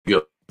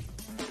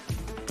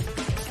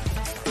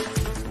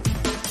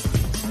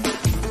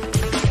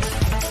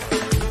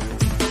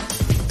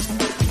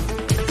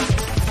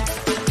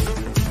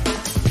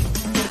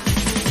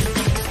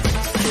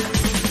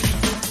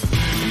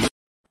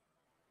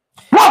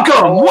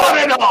Welcome, one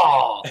and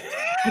all.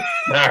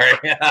 Sorry.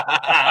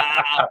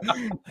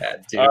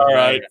 All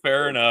right,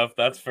 fair enough.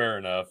 That's fair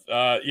enough.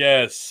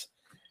 Yes.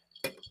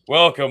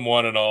 Welcome,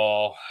 one and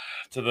all,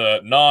 to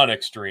the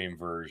non-extreme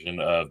version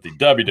of the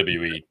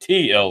WWE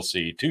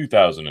TLC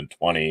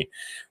 2020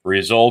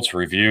 results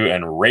review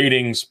and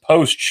ratings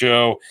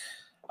post-show.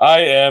 I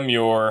am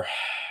your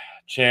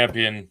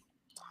champion,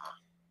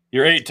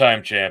 your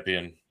 8-time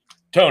champion,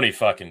 Tony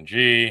fucking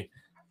G.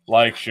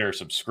 Like, share,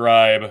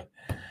 subscribe.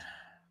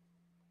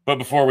 But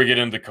before we get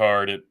into the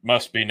card, it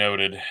must be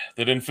noted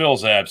that in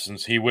Phil's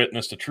absence, he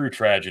witnessed a true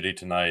tragedy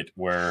tonight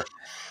where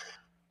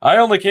I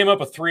only came up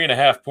with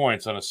 3.5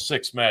 points on a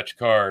 6-match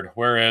card,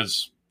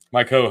 whereas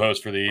my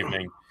co-host for the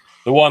evening,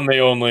 the one, the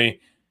only,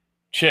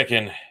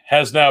 Chicken,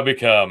 has now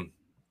become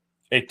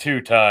a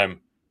two-time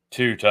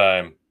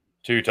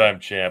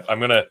champ. I'm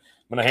gonna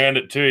hand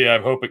it to you. I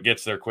hope it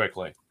gets there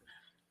quickly.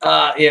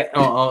 Yeah.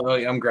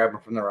 I'm grabbing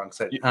from the wrong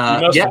side.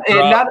 Yeah.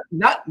 And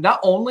not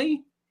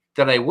only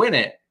did I win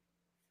it,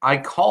 I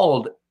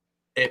called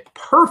it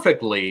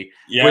perfectly,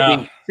 with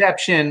the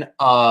exception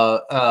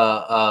of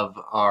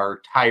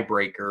our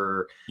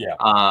tiebreaker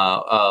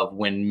of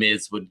when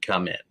Miz would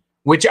come in,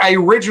 which I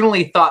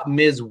originally thought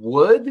Miz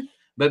would,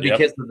 but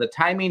because of the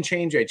timing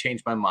change, I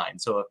changed my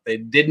mind. So if they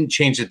didn't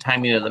change the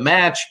timing of the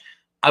match,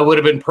 I would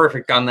have been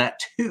perfect on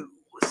that too.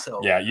 So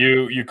yeah,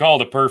 you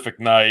called a perfect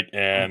night,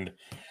 and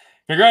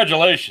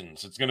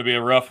congratulations. It's going to be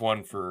a rough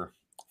one for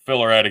Phil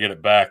or I to get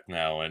it back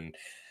now, and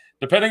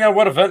depending on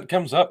what event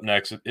comes up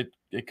next,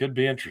 it could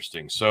be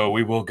interesting. So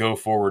we will go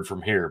forward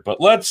from here. But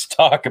let's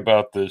talk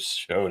about this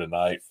show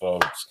tonight,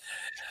 folks.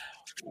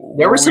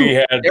 There was some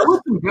good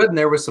and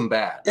there was some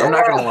bad. I'm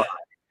not going to lie.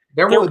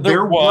 There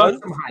were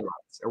some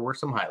highlights. There were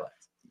some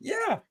highlights.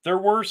 Yeah, there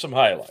were some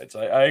highlights.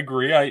 I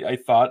agree. I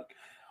thought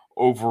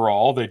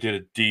overall they did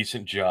a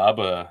decent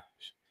job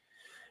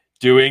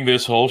doing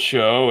this whole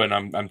show, and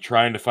I'm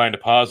trying to find a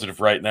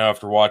positive right now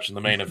after watching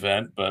the main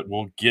event, but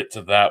we'll get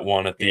to that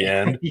one at the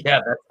end.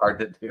 Yeah, that's hard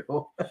to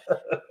do.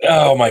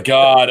 Oh my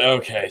God.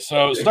 Okay,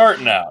 so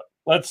starting out,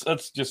 let's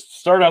just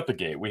start out the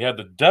gate. We had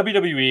the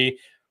WWE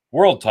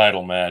World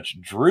Title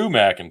match, Drew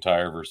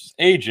McIntyre versus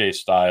AJ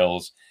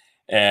Styles,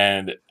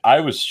 and I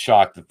was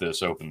shocked that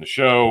this opened the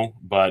show,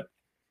 but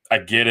I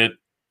get it.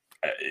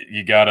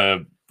 You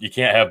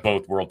can't have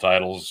both world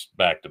titles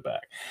back to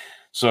back.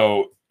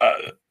 So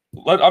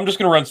I'm just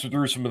going to run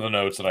through some of the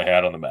notes that I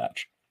had on the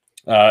match.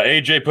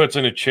 AJ puts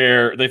in a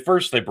chair. They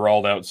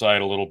brawled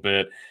outside a little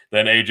bit.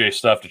 Then AJ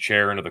stuffed a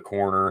chair into the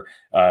corner.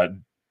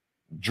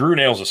 Drew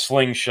nails a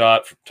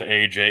slingshot to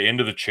AJ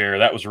into the chair.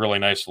 That was a really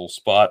nice little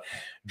spot.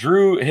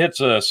 Drew hits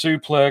a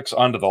suplex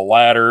onto the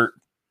ladder,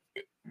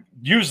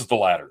 uses the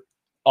ladder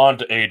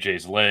onto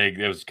AJ's leg.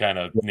 It was kind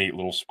of neat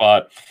little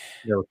spot.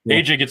 Yeah, cool.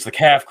 AJ gets the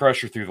calf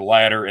crusher through the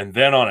ladder and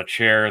then on a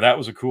chair. That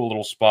was a cool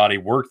little spot. He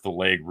worked the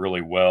leg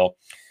really well.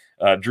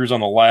 Drew's on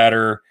the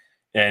ladder,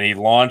 and he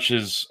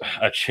launches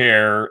a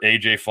chair.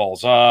 AJ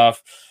falls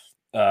off.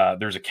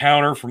 There's a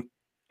counter from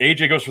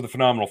AJ, goes for the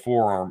phenomenal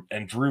forearm,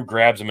 and Drew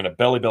grabs him in a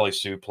belly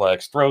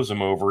suplex, throws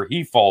him over.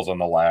 He falls on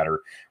the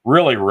ladder.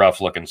 Really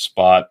rough-looking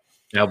spot.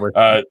 That was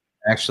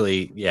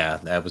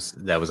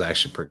that was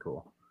actually pretty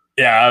cool.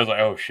 Yeah, I was like,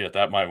 oh, shit,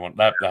 that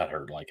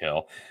hurt like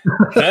hell.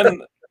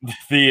 Then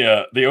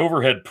the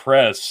overhead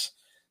press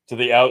to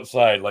the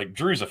outside, like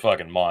Drew's a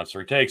fucking monster.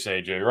 He takes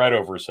AJ right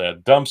over his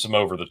head, dumps him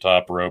over the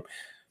top rope,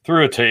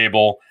 through a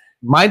table.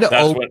 Might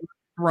have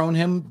thrown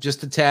him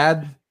just a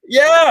tad.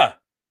 Yeah,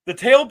 the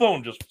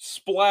tailbone just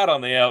splat on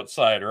the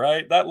outside,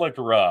 right? That looked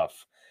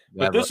rough.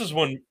 But this is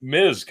when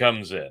Miz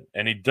comes in,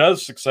 and he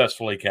does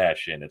successfully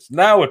cash in. It's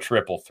now a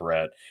triple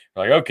threat.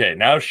 Like, okay,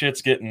 now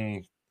shit's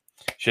getting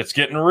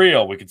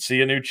real. We could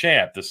see a new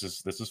champ. This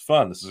is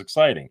fun. This is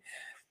exciting.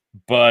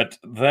 But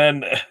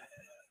then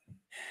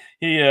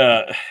he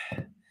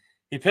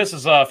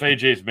pisses off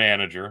AJ's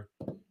manager,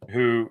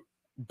 who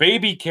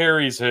baby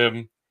carries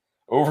him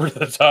over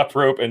the top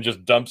rope and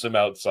just dumps him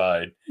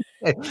outside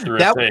through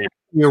a table.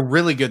 A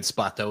really good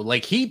spot though.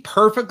 Like he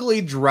perfectly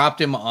dropped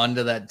him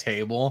onto that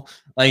table.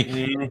 Like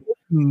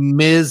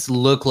Miz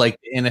looked like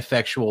the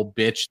ineffectual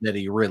bitch that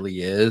he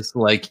really is.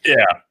 Like, yeah,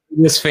 it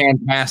was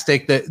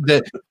fantastic.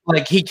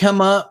 Like he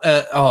come up.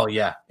 Oh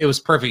yeah, it was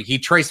perfect. He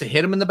tries to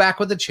hit him in the back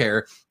with a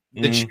chair.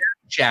 The chair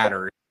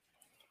shatters,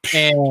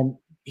 and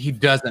he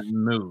doesn't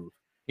move.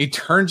 He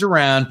turns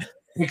around,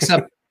 picks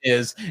up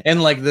his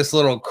in like this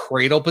little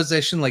cradle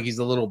position, like he's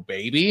a little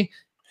baby,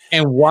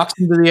 and walks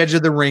him to the edge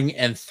of the ring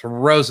and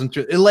throws him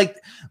through. Like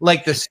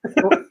this.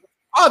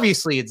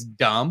 Obviously, it's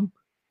dumb,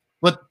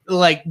 but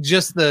like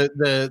just the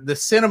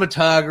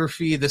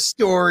cinematography, the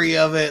story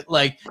of it,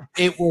 like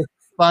it was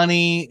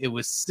funny, it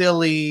was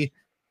silly,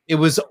 it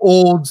was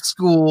old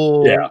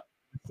school. Yeah.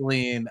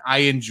 And I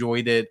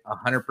enjoyed it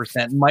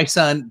 100%. My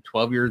son,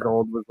 12 years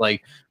old, was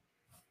like,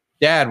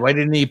 "Dad, why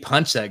didn't he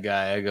punch that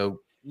guy?" I go,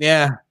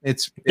 "Yeah,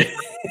 it's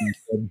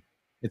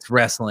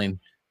wrestling."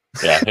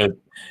 Yeah,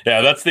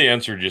 that's the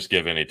answer. Just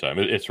give anytime.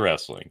 It's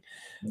wrestling.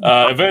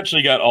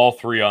 Eventually got all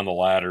three on the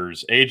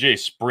ladders. AJ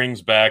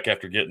springs back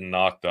after getting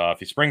knocked off.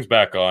 He springs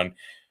back on.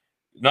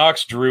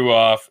 knocks Drew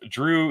off.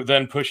 Drew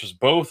then pushes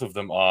both of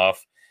them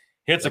off,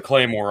 hits a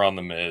Claymore on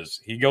The Miz.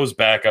 He goes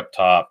back up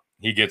top.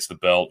 He gets the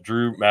belt.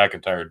 Drew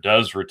McIntyre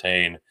does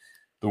retain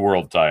the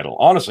world title.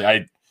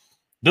 Honestly,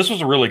 this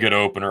was a really good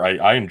opener.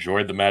 I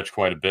enjoyed the match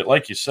quite a bit.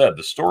 Like you said,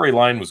 the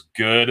storyline was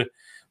good.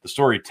 The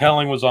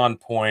storytelling was on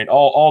point.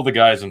 All the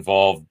guys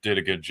involved did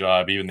a good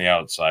job, even the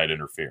outside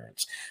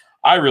interference.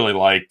 I really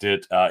liked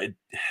it.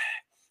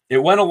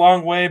 It went a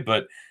long way,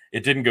 but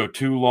it didn't go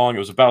too long. It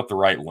was about the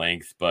right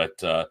length,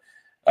 but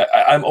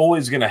I'm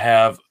always going to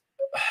have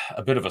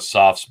a bit of a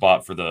soft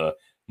spot for the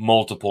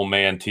multiple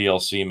man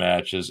TLC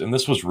matches, and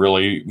this was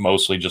really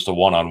mostly just a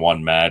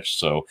one-on-one match,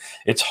 so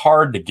it's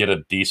hard to get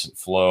a decent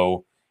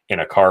flow in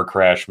a car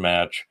crash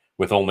match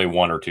with only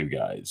one or two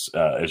guys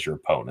as your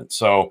opponent.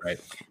 So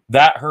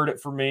that hurt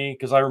it for me,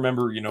 because I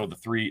remember,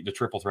 the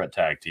triple threat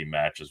tag team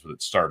matches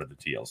that started the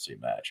TLC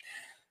match.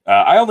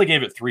 I only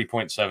gave it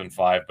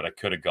 3.75, but I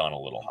could have gone a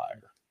little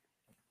higher.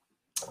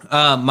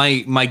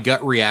 My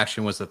gut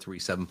reaction was a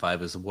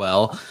 3.75 as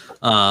well.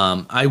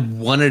 I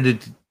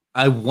wanted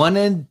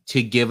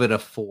to give it a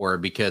 4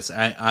 because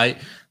I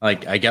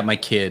got my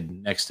kid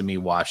next to me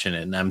watching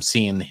it, and I'm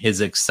seeing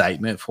his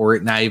excitement for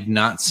it, and I've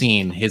not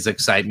seen his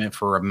excitement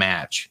for a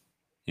match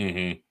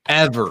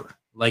ever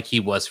like he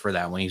was for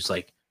that one.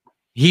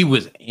 He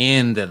was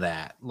into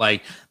that.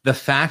 Like, the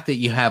fact that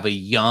you have a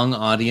young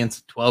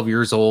audience, 12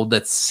 years old,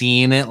 that's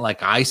seeing it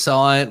like I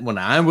saw it when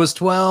I was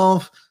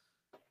 12.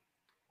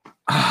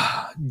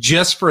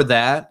 Just for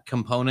that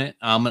component,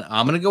 I'm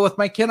gonna go with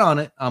my kid on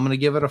it. I'm gonna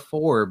give it a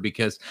 4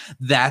 because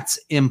that's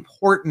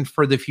important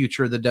for the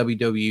future of the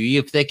WWE.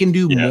 If they can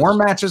do more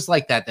matches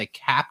like that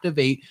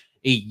captivate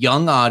a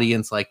young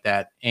audience like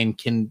that and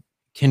can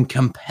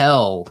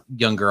compel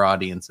younger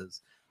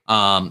audiences,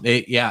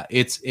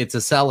 it's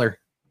a seller.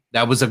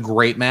 That was a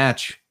great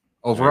match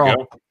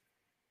overall.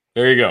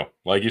 There you go.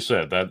 Like you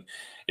said, that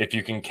if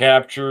you can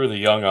capture the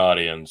young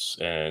audience,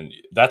 and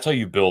that's how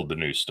you build the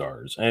new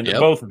stars. And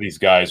both of these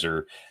guys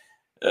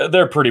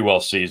they're pretty well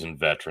seasoned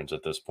veterans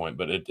at this point,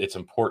 but it's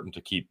important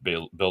to keep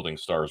building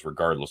stars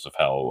regardless of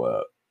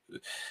how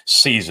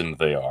seasoned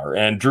they are.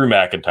 And Drew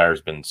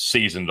McIntyre's been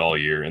seasoned all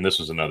year, and this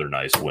was another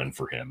nice win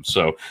for him.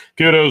 So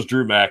kudos,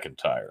 Drew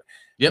McIntyre.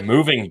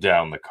 Moving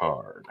down the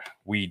card,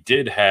 we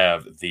did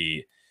have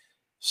the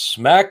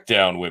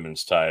SmackDown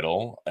Women's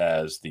title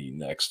as the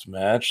next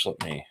match.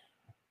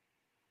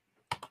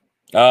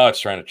 It's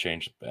trying to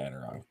change the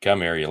banner on.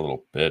 Come here, you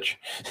little bitch.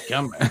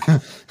 Come.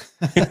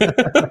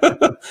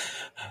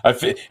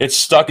 It's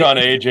stuck on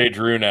AJ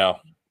Drew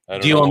now.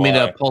 Do you want me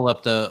to pull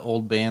up the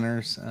old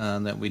banners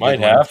that we might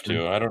have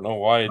to? I don't know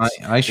why.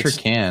 I sure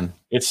can.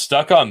 It's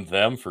stuck on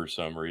them for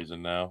some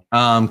reason now.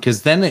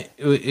 Because then did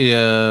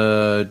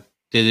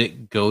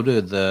it go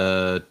to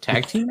the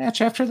tag team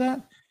match after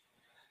that?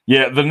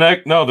 Yeah, the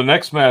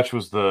next match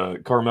was the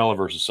Carmella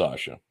versus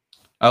Sasha.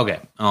 Okay,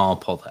 I'll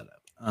pull that up.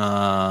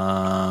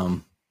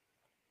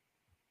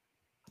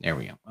 There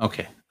we go.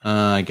 Okay,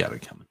 I got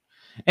it coming.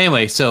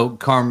 Anyway, so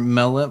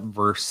Carmella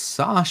versus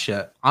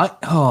Sasha. What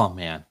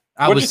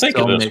did you think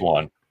of this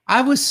one?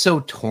 I was so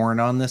torn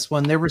on this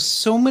one. There were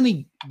so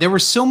many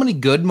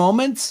good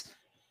moments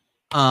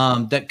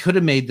that could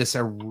have made this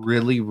a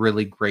really,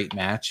 really great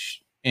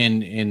match.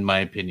 In my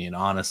opinion,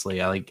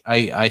 honestly,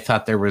 I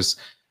thought there was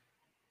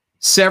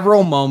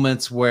several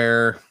moments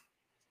where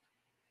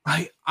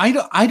I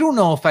don't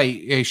know if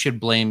I should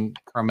blame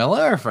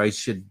Carmella or if I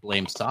should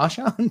blame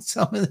Sasha on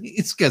some of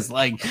these, because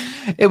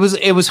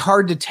it was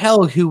hard to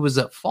tell who was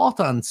at fault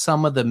on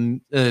some of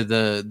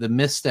the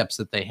missteps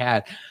that they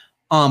had.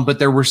 But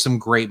there were some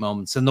great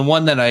moments, and the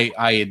one that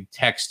I had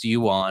texted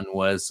you on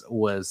was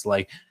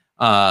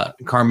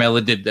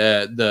Carmella did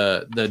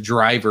the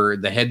driver,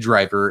 the head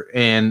driver,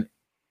 and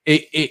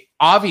it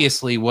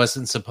obviously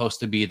wasn't supposed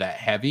to be that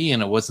heavy,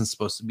 and it wasn't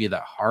supposed to be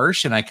that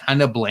harsh. And I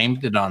kind of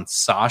blamed it on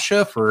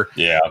Sasha for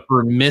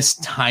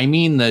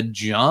mistiming the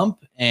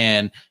jump,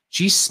 and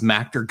she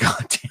smacked her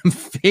goddamn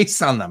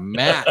face on the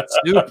mat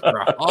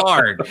super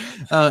hard.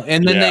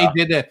 And then they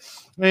did it.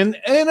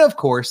 And of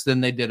course,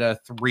 then they did a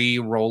 3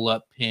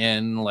 roll-up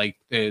pin,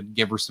 to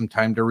give her some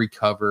time to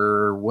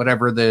recover, or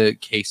whatever the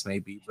case may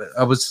be. But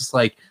I was just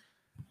like,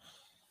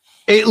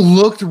 it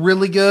looked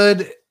really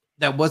good.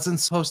 That wasn't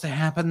supposed to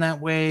happen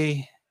that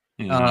way.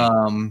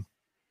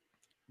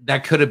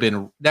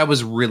 That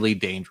was really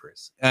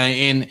dangerous.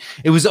 And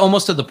it was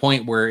almost to the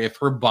point where if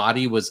her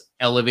body was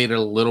elevated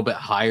a little bit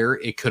higher,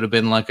 it could have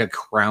been like a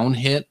crown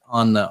hit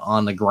on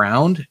the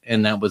ground.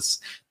 And that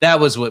was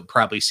what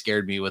probably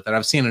scared me with it.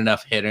 I've seen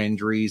enough head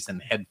injuries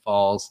and head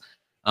falls.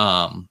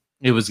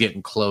 It was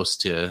getting close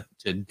to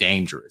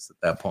dangerous at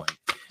that point.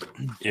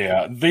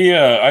 Yeah,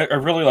 I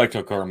really liked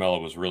how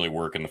Carmella was really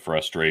working the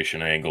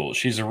frustration angle.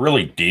 She's a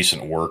really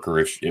decent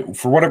worker.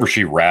 For whatever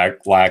she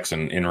lacks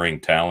in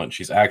in-ring talent,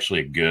 she's actually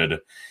a good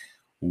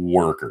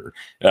worker.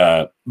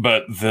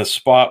 But the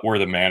spot where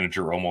the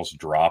manager almost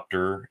dropped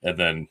her, and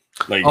then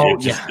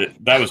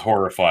that was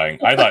horrifying.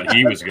 I thought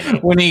he was going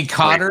to when he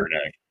caught her.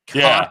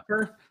 Yeah.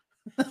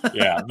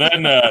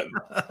 Then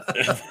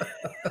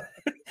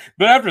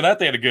But after that,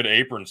 they had a good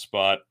apron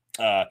spot.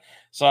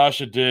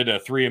 Sasha did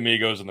Three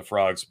Amigos and the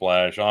Frog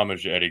Splash,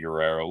 homage to Eddie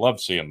Guerrero.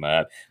 Love seeing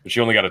that, but she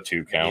only got a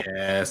 2 count.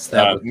 Yes,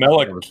 that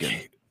was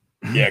good.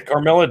 Yeah,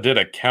 Carmella did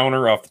a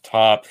counter off the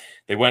top.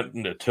 They went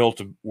into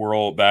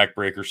tilt-a-whirl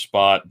backbreaker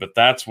spot, but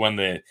that's when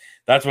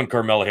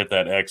Carmella hit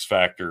that X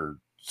Factor,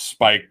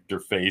 spiked her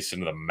face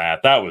into the mat.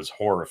 That was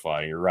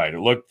horrifying. You're right. It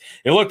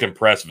looked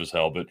impressive as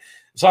hell, but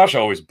Sasha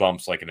always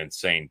bumps like an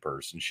insane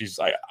person.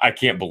 I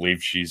can't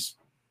believe she's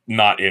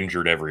not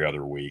injured every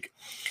other week.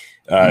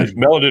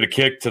 Mella did a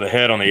kick to the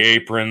head on the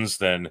aprons.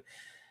 Then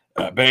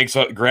Banks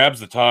grabs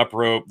the top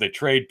rope. They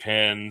trade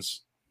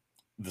pins.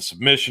 The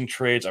submission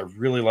trades, I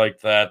really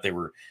liked that. They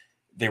were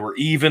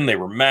even. They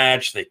were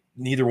matched.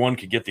 Neither one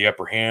could get the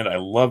upper hand. I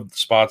loved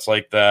spots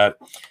like that.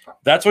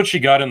 That's what she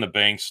got in the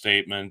Banks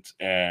statement,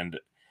 and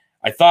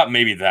I thought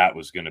maybe that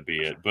was going to be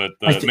it, but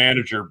the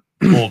manager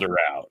pulled her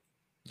out.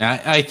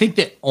 I think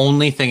the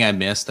only thing I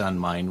missed on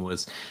mine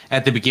was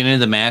at the beginning of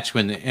the match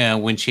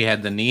when she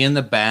had the knee in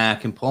the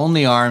back and pulling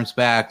the arms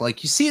back.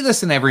 Like, you see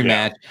this in every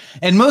match,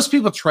 and most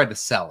people try to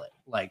sell it.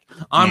 Like,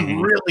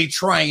 I'm really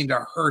trying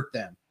to hurt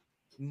them.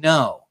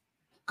 No.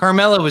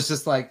 Carmella was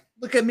just like,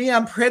 look at me,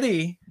 I'm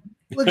pretty.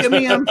 Look at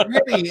me, I'm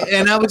pretty.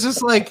 And I was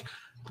just like,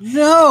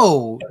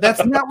 no,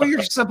 that's not what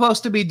you're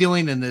supposed to be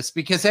doing in this,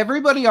 because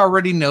everybody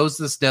already knows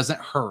this doesn't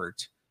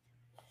hurt.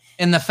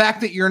 And the fact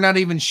that you're not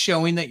even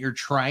showing that you're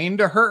trying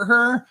to hurt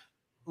her,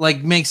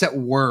 like, makes it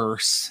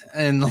worse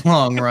in the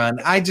long run.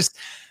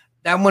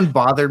 That one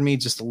bothered me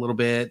just a little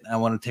bit. I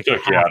want to take a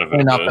half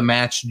point off the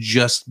match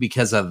just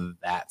because of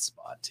that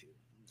spot too.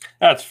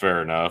 That's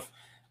fair enough.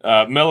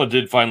 Mella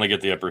did finally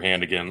get the upper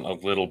hand again a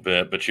little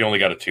bit, but she only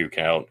got a 2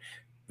 count.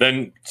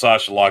 Then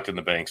Sasha locked in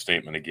the Bank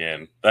statement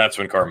again. That's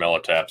when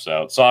Carmella taps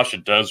out. Sasha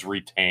does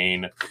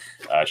retain.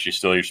 She's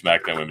still your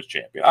SmackDown Women's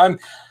Champion.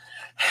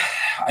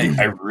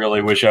 I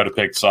really wish I would have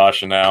picked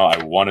Sasha now.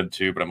 I wanted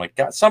to, but I'm like,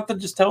 God, something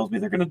just tells me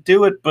they're going to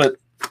do it, but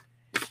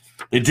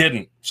they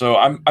didn't. So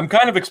I'm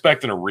kind of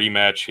expecting a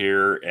rematch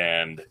here,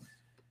 and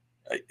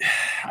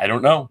I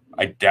don't know.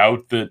 I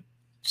doubt that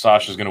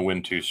Sasha's going to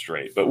win 2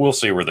 straight, but we'll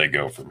see where they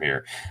go from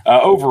here.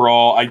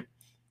 Overall,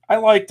 I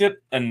liked it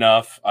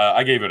enough.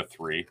 I gave it a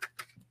 3.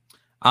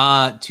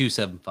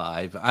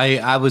 2.75.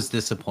 I was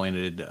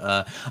disappointed.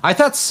 I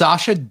thought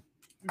Sasha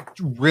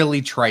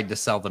really tried to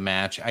sell the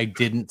match. I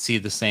didn't see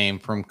the same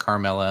from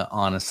Carmella,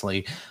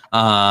 honestly.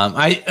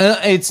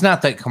 It's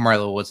not that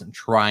Carmella wasn't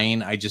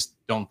trying. I just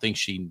don't think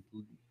she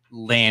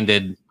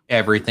landed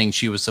everything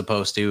she was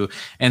supposed to,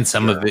 and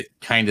some of it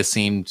kind of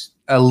seemed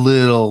a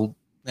little,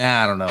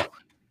 I don't know.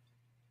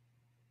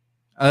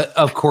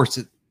 Of course,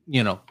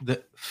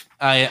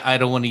 I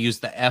don't want to use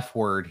the F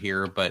word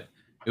here, but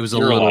it was a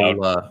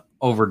little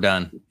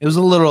overdone. It was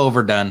a little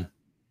overdone.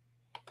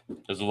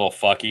 It was a little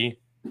fucky.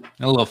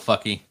 A little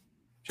fucky.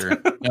 Sure.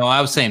 No,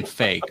 I was saying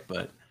fake,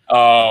 but.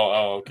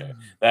 Oh, okay.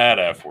 That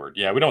F word.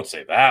 Yeah, we don't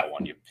say that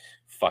one, you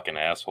fucking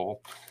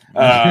asshole.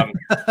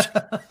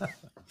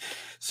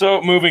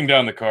 So moving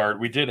down the card,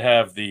 we did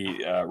have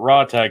the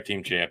Raw Tag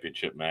Team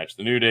Championship match,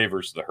 the New Day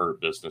versus the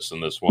Hurt Business in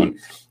this one.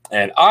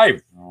 And I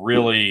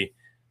really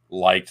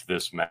liked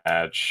this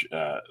match.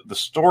 The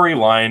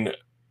storyline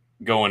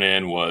going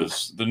in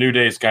was the New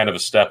Day's kind of a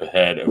step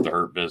ahead of the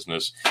Hurt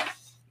Business,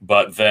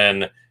 but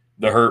then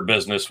the Hurt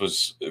Business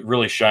was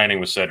really shining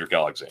with Cedric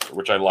Alexander,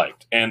 which I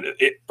liked. And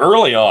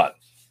early on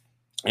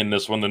in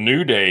this one, the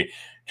New Day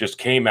just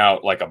came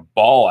out like a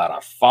ball out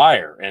of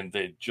fire, and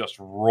they just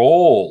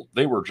rolled.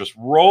 They were just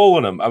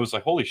rolling them. I was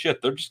like, holy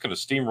shit, they're just going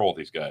to steamroll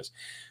these guys.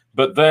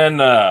 But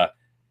then out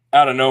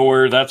of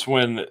nowhere, that's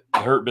when the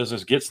Hurt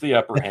Business gets the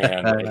upper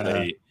hand, and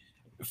they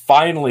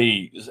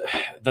finally,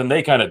 then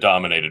they kind of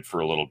dominated for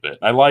a little bit.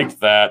 I liked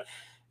that.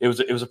 It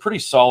was a pretty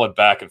solid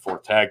back and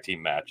forth tag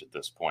team match at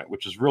this point,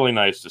 which is really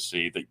nice to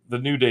see. The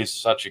New Day's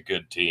such a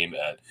good team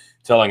at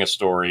telling a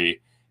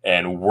story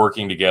and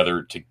working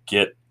together to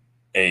get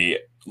a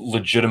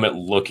legitimate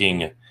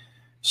looking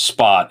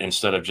spot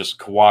instead of just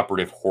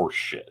cooperative horse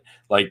shit.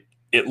 Like,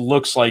 it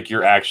looks like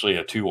you're actually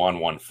a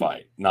 2-on-1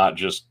 fight, not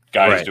just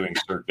guys doing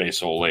Cirque du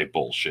Soleil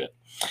bullshit.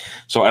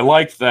 So I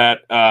liked that.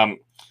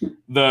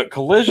 The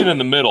collision in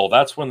the middle,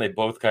 that's when they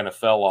both kind of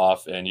fell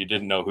off and you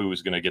didn't know who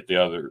was going to get the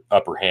other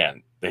upper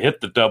hand. They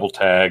hit the double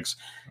tags.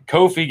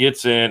 Kofi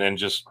gets in and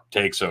just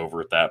takes over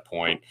at that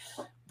point.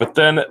 But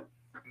then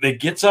they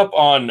gets up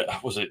on,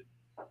 was it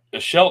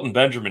Shelton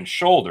Benjamin's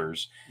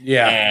shoulders?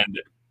 Yeah. And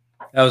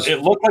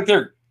it looked like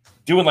they're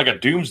doing like a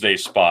doomsday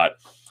spot.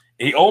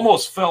 He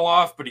almost fell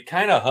off, but he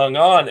kind of hung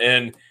on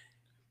and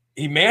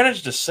he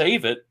managed to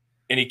save it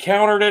and he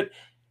countered it.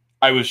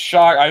 I was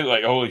shocked. I was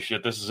like, holy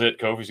shit, this is it.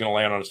 Kofi's going to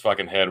land on his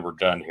fucking head. We're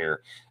done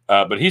here.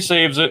 But he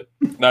saves it.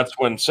 That's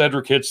when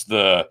Cedric hits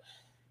the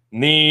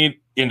knee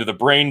into the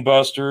brain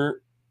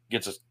buster.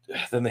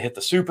 Then they hit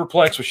the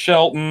superplex with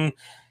Shelton.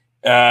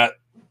 Had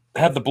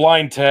the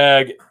blind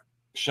tag.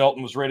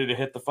 Shelton was ready to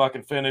hit the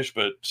fucking finish,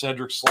 but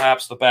Cedric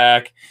slaps the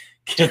back,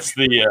 gets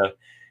the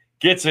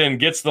Gets in,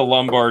 gets the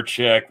lumbar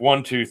check.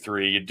 1, 2,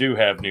 3. You do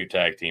have new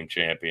tag team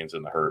champions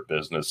in the Hurt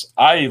Business.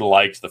 I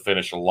liked the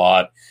finish a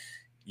lot.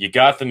 You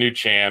got the new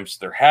champs.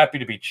 They're happy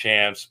to be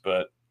champs,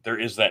 but there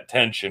is that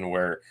tension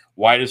where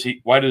why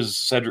does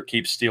Cedric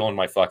keep stealing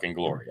my fucking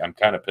glory? I'm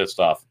kind of pissed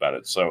off about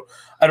it. So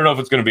I don't know if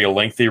it's going to be a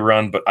lengthy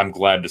run, but I'm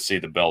glad to see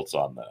the belts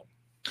on them.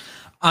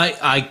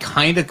 I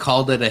kind of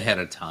called it ahead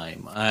of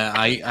time.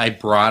 I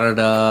brought it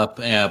up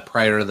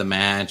prior to the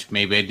match.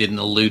 Maybe I didn't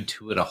allude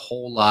to it a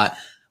whole lot,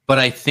 but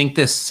I think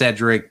this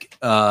Cedric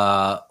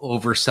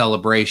over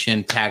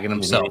celebration, tagging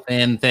himself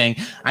in thing,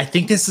 I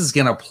think this is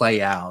going to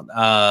play out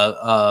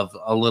of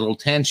a little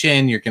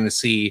tension. You're going to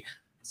see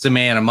some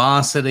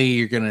animosity.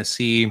 You're going to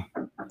see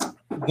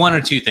one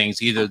or two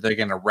things. Either they're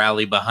going to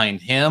rally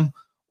behind him,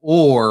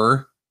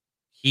 or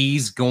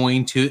he's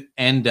going to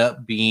end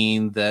up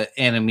being the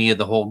enemy of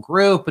the whole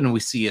group, and we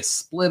see a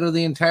split of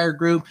the entire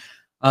group.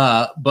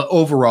 But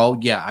overall,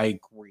 yeah, I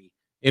agree.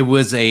 It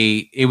was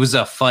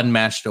a fun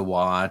match to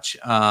watch.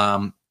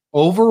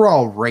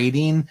 Overall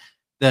rating,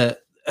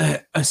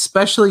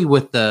 especially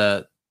with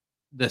the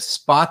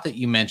spot that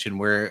you mentioned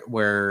where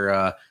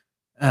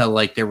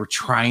like they were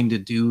trying to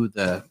do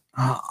the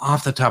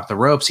off the top of the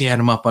ropes. He had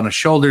him up on his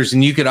shoulders,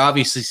 and you could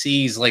obviously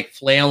see he's like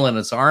flailing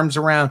his arms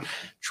around,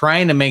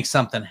 trying to make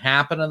something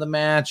happen in the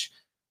match.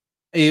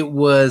 It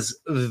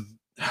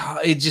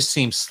just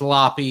seemed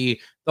sloppy.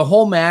 The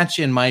whole match,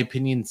 in my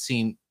opinion,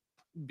 seemed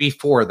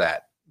before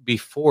that,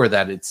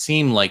 it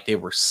seemed like they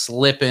were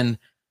slipping,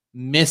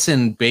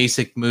 missing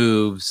basic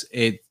moves.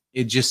 It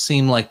just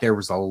seemed like there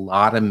was a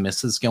lot of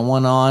misses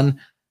going on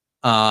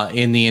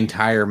in the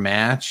entire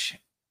match,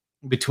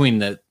 between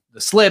the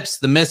slips,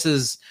 the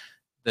misses,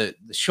 the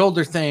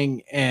shoulder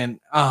thing, and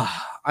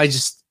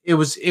it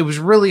was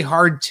really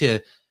hard to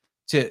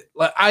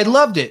I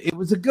loved it. It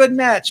was a good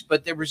match,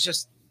 but there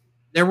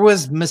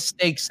was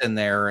mistakes in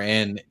there,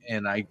 and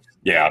I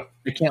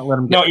can't let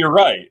them go. No, you're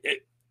right.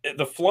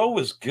 The flow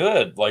was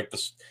good. Like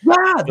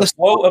the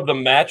flow of the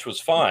match was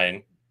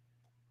fine.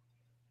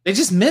 They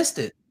just missed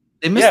it.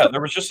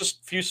 There was just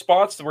a few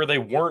spots where they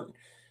weren't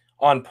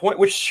on point,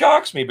 which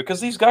shocks me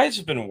because these guys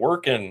have been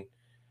working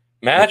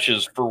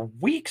matches for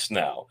weeks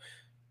now.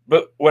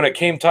 But when it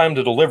came time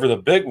to deliver the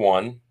big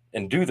one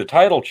and do the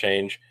title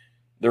change,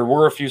 there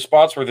were a few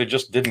spots where they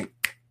just didn't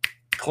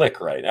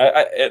click right.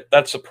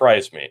 That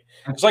surprised me.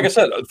 Because like I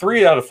said,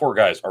 3 out of 4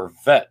 guys are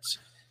vets.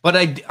 But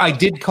I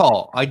did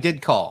call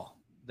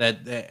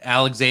that the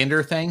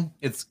Alexander thing.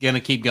 It's going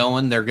to keep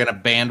going. They're going to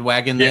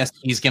bandwagon this.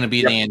 He's going to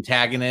be the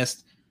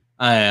antagonist.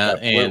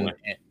 And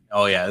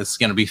oh yeah, this is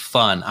going to be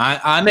fun.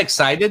 I'm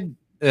excited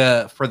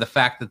for the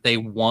fact that they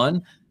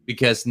won,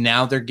 because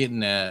now they're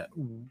getting a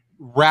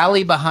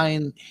rally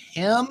behind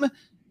him,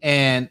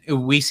 and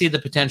we see the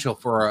potential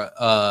for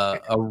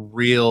a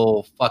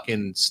real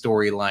fucking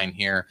storyline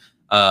here.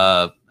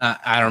 I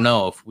don't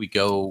know if we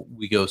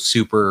go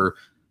super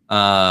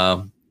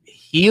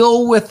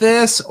heel with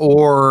this,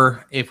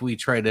 or if we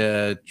try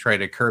to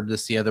curb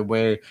this the other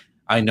way.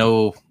 I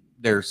know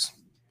there's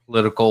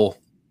political,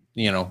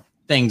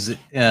 things.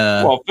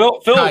 Well,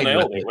 Phil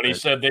nailed it when he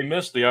said they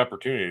missed the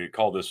opportunity to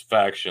call this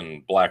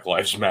faction Black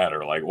Lives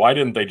Matter. Like, why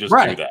didn't they just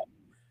do that?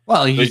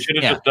 Well, they should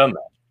have just done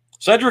that.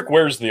 Cedric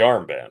wears the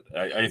armband.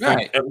 I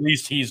think at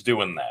least he's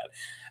doing that.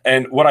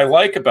 And what I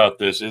like about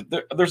this is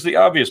there's the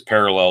obvious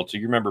parallel to,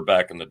 you remember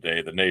back in the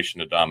day, the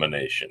Nation of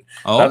Domination.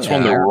 That's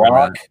when The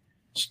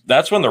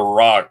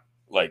Rock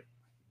like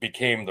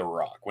became The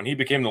Rock. When he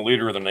became the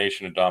leader of the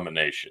Nation of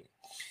Domination,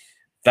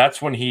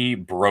 that's when he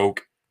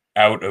broke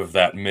out of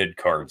that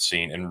mid-card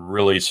scene and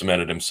really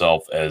cemented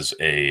himself as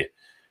a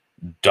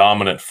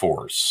dominant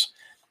force.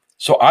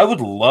 So I would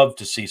love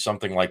to see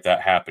something like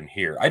that happen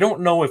here. I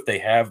don't know if they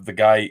have the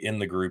guy in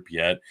the group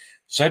yet.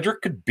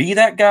 Cedric could be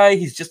that guy.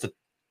 He's just a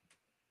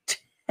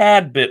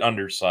tad bit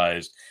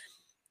undersized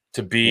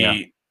to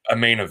be a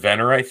main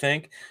eventer, I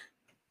think.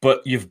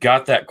 But you've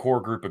got that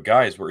core group of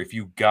guys where if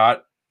you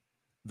got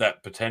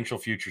that potential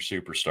future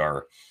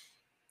superstar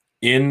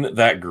in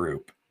that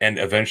group and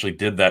eventually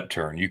did that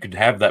turn, you could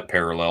have that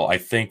parallel. I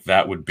think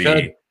that would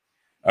be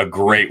a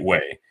great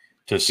way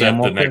to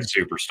set the next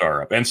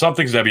superstar up. And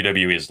something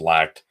WWE has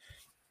lacked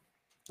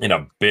in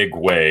a big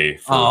way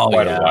for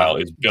quite a while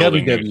is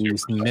building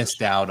WWE's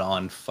missed out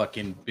on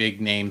fucking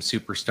big name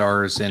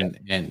superstars and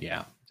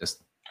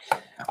just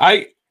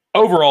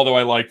overall though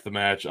I liked the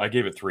match. I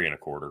gave it 3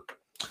 1/4.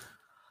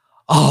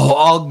 Oh,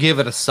 I'll give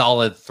it a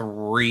solid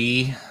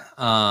 3.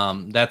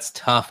 That's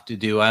tough to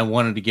do. I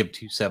wanted to give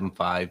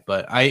 2.75,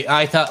 but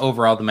I thought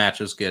overall the match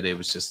was good. It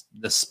was just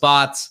the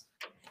spots.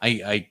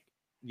 The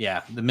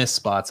missed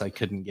spots. I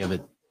couldn't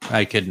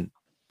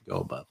go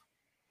above.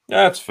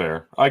 That's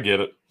fair. I get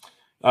it.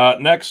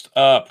 Next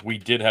up, we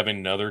did have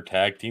another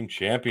tag team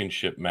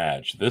championship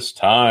match. This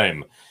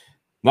time,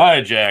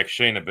 Nia Jax,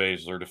 Shayna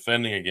Baszler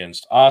defending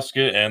against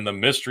Asuka and the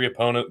mystery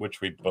opponent, which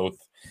we both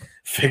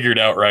figured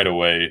out right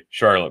away,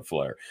 Charlotte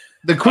Flair.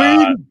 The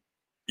Queen.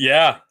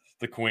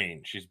 The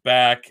Queen. She's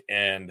back,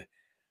 and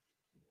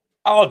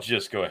I'll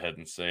just go ahead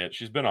and say it.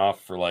 She's been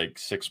off for like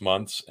 6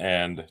 months,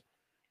 and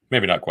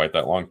maybe not quite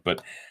that long,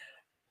 but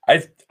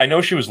I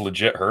know she was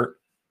legit hurt.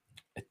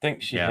 I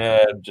think she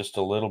had just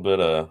a little bit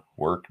of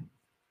work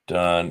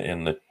done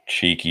in the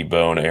cheeky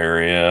bone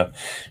area.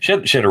 She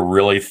had a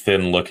really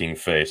thin looking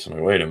face. I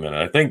mean, wait a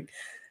minute. I think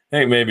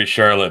maybe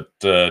Charlotte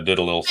did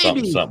a little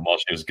something while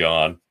she was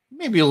gone.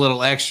 Maybe a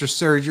little extra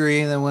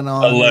surgery that went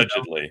on.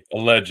 Allegedly.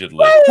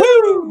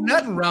 Woo!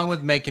 Nothing wrong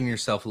with making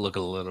yourself look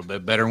a little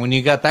bit better when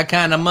you got that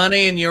kind of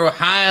money and you're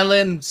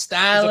hiling,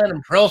 styling,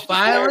 and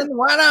profiling.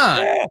 Why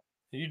not? Yeah.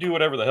 You do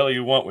whatever the hell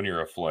you want when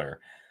you're a Flair.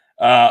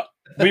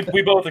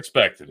 We both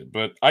expected it,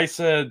 but I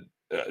said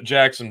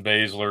Jackson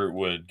Baszler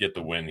would get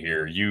the win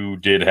here. You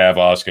did have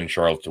Asuka and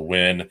Charlotte to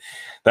win.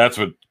 That's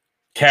what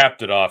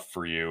capped it off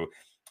for you.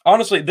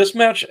 Honestly, this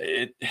match,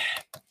 it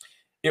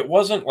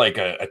wasn't like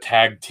a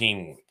tag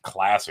team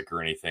classic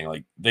or anything.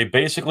 Like, they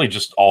basically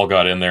just all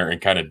got in there and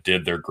kind of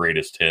did their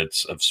greatest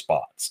hits of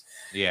spots.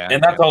 Yeah.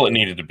 And that's all it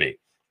needed to be.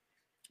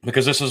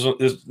 Because this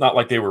is not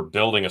like they were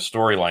building a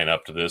storyline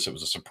up to this. It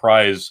was a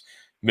surprise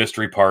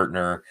mystery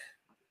partner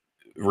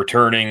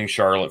returning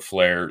Charlotte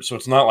Flair. So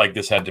it's not like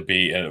this had to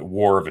be a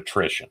war of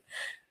attrition.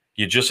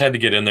 You just had to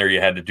get in there.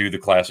 You had to do the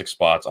classic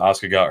spots.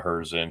 Asuka got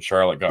hers in.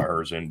 Charlotte got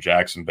hers in.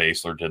 Jackson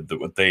Baszler did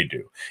what they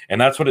do. And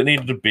that's what it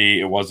needed to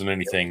be. It wasn't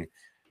anything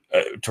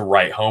to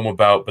write home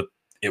about, but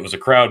it was a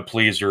crowd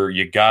pleaser.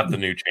 You got the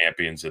new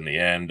champions in the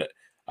end.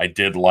 I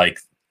did like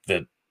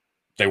that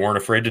they weren't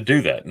afraid to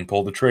do that and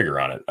pull the trigger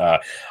on it.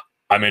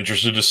 I'm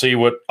interested to see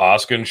what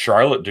Asuka and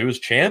Charlotte do as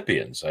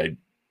champions.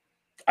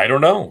 I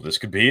don't know. This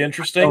could be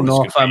interesting. I don't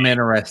know if I'm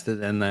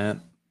interested in that.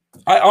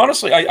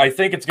 I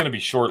think it's going to be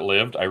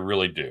short-lived. I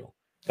really do.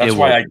 That's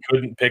why I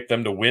couldn't pick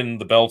them to win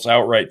the belts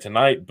outright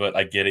tonight, but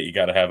I get it. You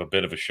got to have a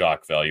bit of a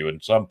shock value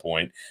at some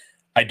point.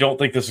 I don't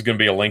think this is going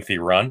to be a lengthy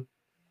run.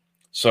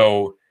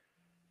 So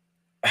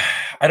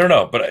I don't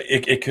know, but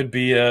it could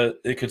be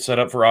it could set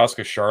up for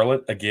Asuka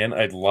Charlotte. Again,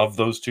 I'd love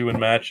those two in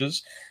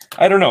matches.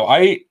 I don't know.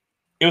 It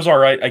was all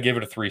right. I gave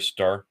it a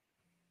 3-star.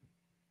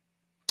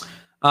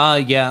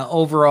 Yeah,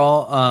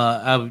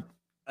 overall,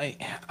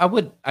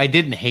 I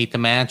didn't hate the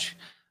match.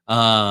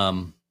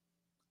 I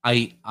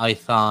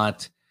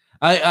thought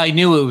I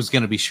knew it was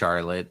going to be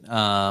Charlotte.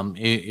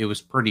 It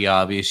was pretty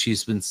obvious.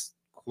 She's been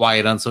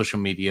quiet on social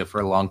media for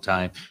a long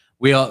time.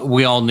 We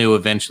all knew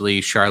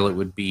eventually Charlotte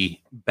would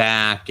be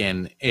back,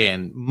 and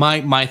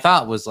my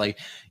thought was like,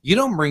 you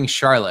don't bring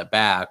Charlotte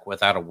back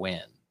without a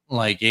win.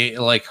 Like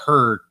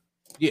her,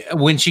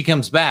 when she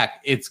comes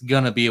back, it's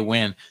gonna be a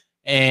win.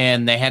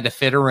 And they had to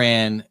fit her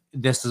in.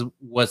 This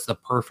was the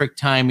perfect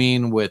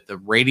timing with the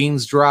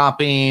ratings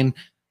dropping,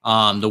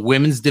 the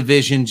women's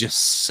division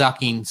just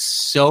sucking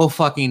so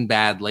fucking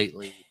bad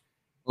lately.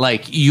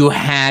 Like, you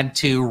had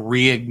to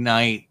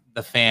reignite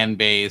the fan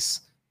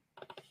base.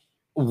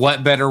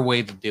 What better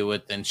way to do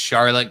it than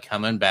Charlotte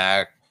coming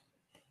back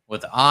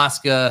with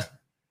Asuka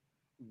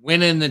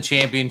winning the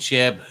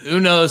championship? Who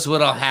knows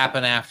what'll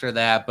happen after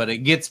that, but it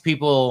gets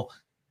people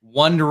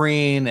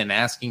wondering and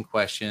asking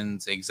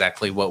questions.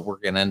 Exactly what we're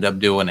going to end up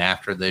doing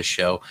after this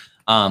show.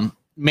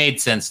 Made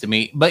sense to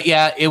me. But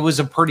yeah, it was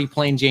a pretty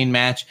plain Jane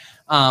match.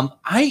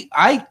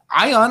 I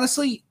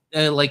honestly,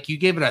 like, you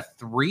gave it a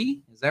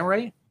 3. Is that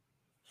right?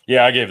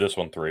 Yeah, I gave this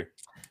one 3.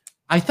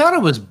 I thought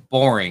it was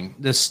boring.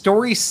 The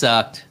story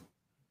sucked.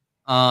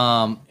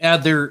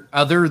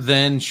 Other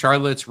than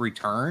Charlotte's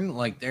return,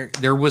 like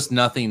there was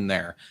nothing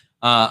there.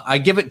 I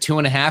give it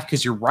 2.5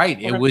 because you're right.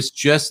 It was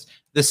just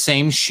the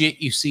same shit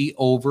you see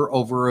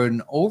over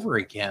and over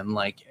again.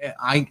 Like,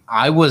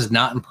 I was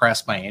not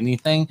impressed by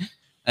anything.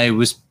 It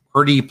was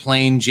pretty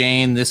plain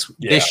Jane. This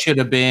should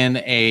have been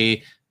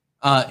a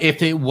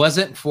if it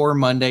wasn't for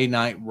Monday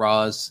Night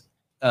Raw's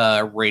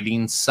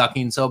ratings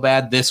sucking so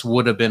bad, this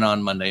would have been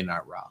on Monday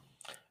Night Raw.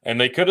 And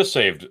they could have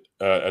saved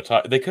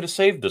they could have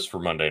saved this for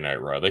Monday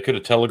Night Raw. They could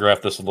have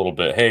telegraphed this a little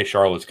bit. Hey,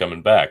 Charlotte's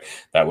coming back.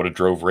 That would have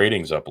drove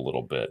ratings up a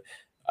little bit.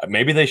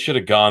 Maybe they should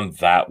have gone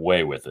that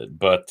way with it.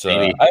 But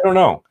I don't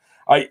know.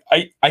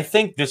 I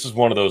think this is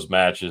one of those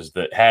matches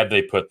that, had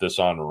they put this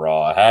on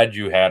Raw, had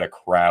you had a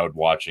crowd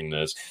watching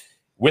this,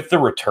 with the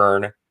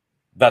return,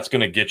 that's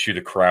going to get you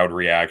the crowd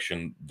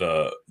reaction.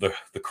 The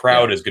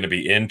crowd is going to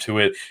be into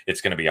it.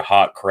 It's going to be a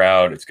hot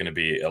crowd. It's going to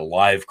be a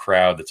live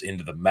crowd that's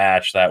into the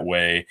match that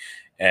way.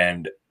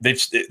 And they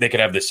could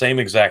have the same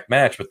exact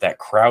match, but that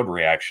crowd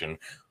reaction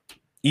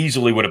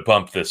easily would have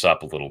bumped this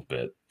up a little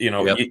bit. You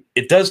know,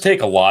 it does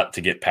take a lot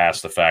to get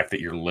past the fact that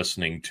you're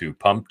listening to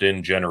pumped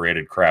in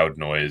generated crowd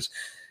noise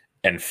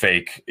and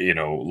fake,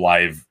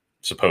 live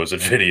supposed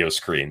video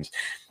screens.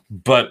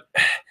 But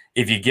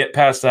if you get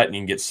past that and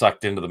you can get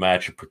sucked into the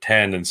match and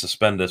pretend and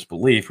suspend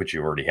disbelief, which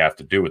you already have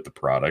to do with the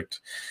product,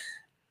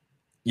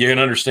 you can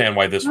understand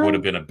why this would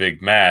have been a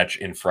big match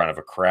in front of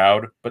a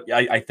crowd. But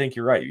I think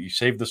you're right. You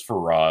save this for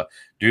Raw,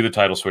 do the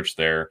title switch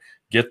there,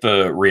 get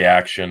the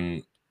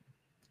reaction,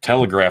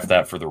 telegraph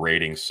that for the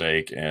ratings'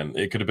 sake, and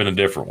it could have been a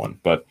different one.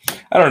 But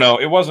I don't know.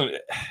 It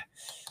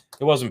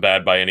wasn't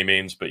bad by any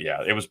means, but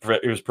yeah, it was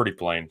pretty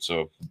plain.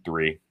 So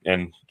 3,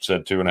 and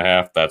said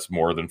 2.5. That's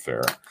more than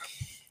fair.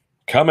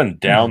 Coming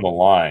down the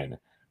line,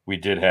 we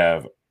did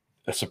have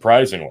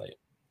surprisingly,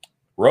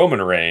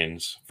 Roman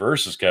Reigns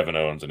versus Kevin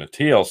Owens in a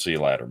TLC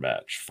ladder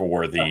match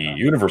for the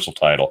Universal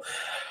title.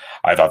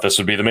 I thought this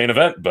would be the main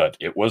event, but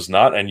it was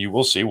not, and you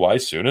will see why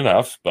soon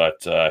enough.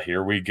 But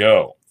here we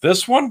go.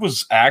 This one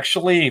was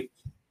actually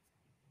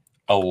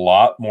a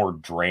lot more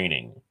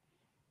draining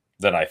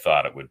than I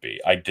thought it would be.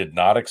 I did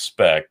not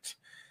expect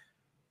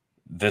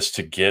this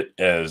to get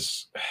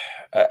as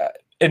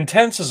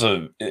intense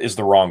is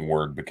the wrong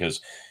word, because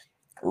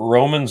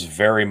Roman's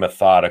very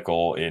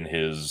methodical in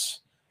his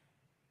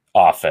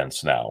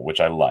offense now, which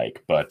I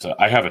like. But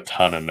I have a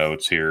ton of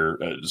notes here.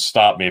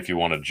 Stop me if you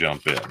want to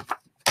jump in.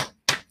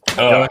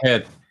 Go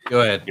ahead.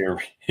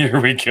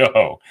 Here we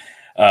go.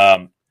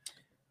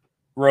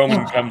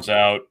 Roman comes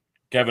out.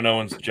 Kevin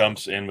Owens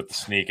jumps in with the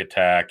sneak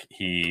attack.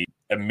 He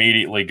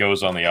immediately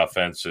goes on the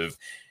offensive.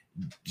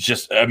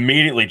 Just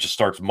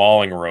starts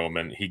mauling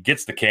Roman. He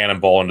gets the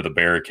cannonball into the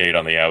barricade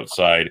on the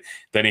outside.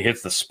 Then he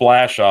hits the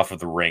splash off of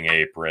the ring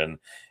apron.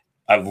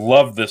 I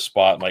love this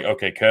spot. Like,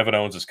 okay, Kevin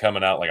Owens is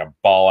coming out like a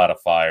ball out of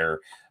fire.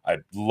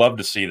 I'd love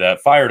to see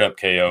that. Fired up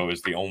KO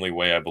is the only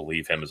way I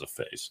believe him as a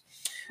face.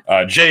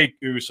 Jey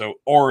Uso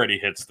already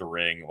hits the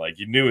ring. Like,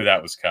 you knew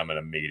that was coming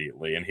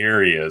immediately, and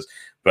here he is.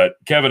 But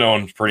Kevin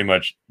Owens pretty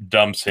much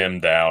dumps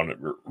him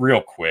down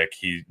real quick.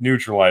 He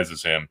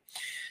neutralizes him.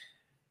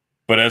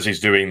 But as he's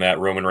doing that,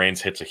 Roman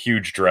Reigns hits a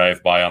huge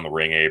drive-by on the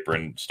ring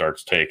apron,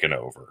 starts taking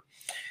over.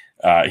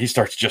 He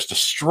starts just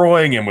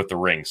destroying him with the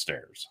ring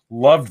stairs.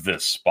 Loved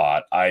this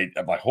spot. I'm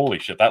like, holy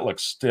shit, that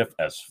looks stiff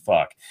as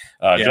fuck.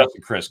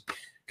 Justin Chris,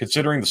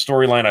 considering the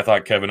storyline, I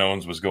thought Kevin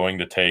Owens was going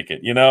to take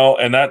it,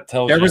 and that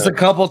tells you. There was a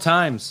couple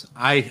times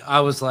I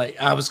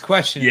was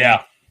questioning.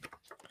 Yeah.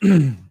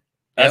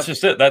 That's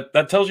just it.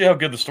 That tells you how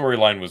good the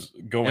storyline was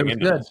going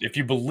into this. If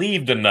you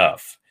believed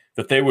enough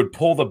that they would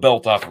pull the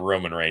belt off of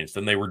Roman Reigns,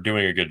 then they were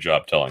doing a good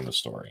job telling the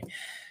story.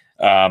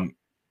 Then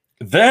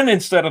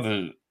instead of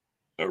the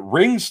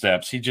ring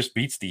steps, he just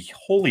beats the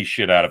holy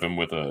shit out of him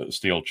with a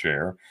steel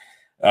chair.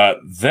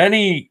 Then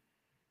he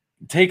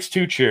takes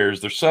two chairs.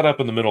 They're set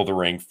up in the middle of the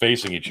ring,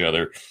 facing each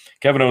other.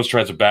 Kevin Owens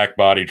tries to back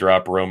body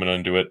drop Roman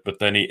into it, but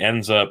then he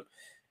ends up,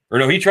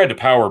 he tried to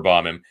power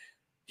bomb him.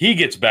 He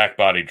gets back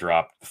body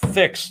dropped.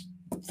 Thick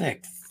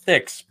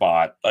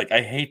spot. Like,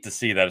 I hate to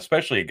see that,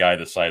 especially a guy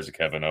the size of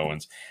Kevin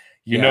Owens.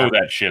 You know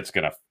that shit's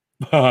gonna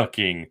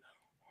fucking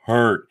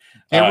hurt.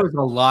 There was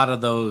a lot of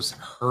those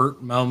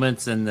hurt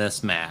moments in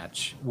this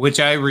match,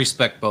 which I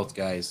respect both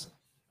guys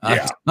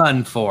a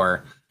ton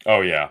for.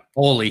 Oh yeah,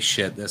 holy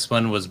shit, this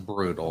one was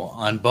brutal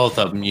on both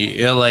of them.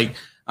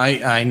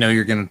 I know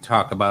you're going to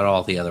talk about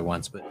all the other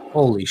ones, but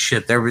holy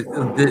shit, there was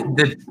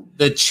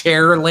the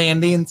chair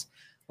landings.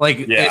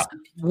 Like,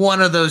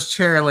 one of those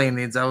chair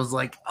landings, I was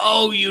like,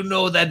 oh,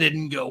 that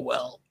didn't go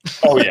well.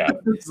 Oh yeah.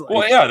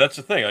 Well, yeah, that's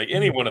the thing. Like,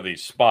 any one of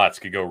these spots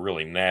could go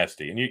really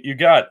nasty, and you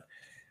got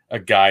a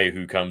guy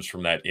who comes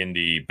from that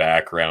indie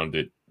background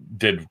that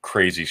did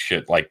crazy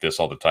shit like this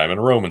all the time.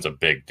 And Roman's a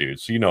big dude,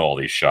 so all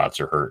these shots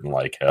are hurting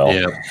like hell.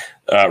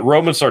 Yeah.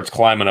 Roman starts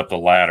climbing up the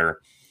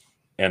ladder,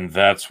 and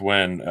that's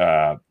when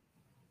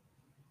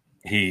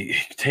he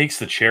takes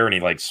the chair and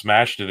he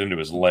smashed it into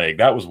his leg.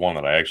 That was one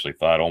that I actually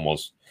thought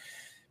almost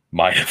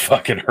might have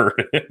fucking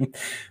hurt him.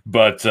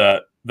 But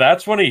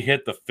that's when he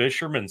hit the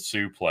fisherman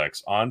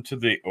suplex onto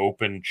the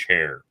open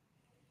chair.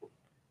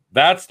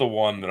 That's the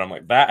one that I'm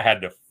like, that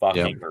had to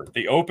fucking hurt.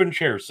 The open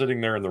chair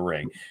sitting there in the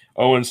ring.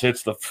 Owens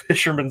hits the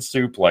fisherman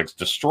suplex,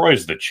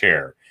 destroys the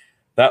chair.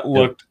 That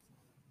looked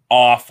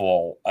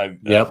awful.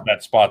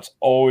 That spot's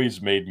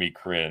always made me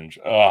cringe.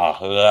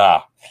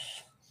 Oh,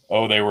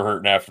 they were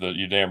hurting after the.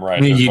 You damn right.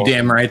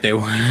 Damn right they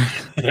were.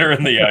 They're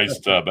in the ice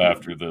tub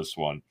after this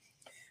one.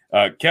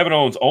 Kevin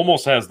Owens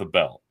almost has the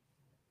belt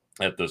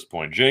at this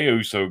point. Jey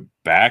Uso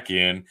back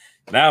in.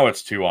 Now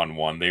it's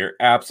 2-on-1. They are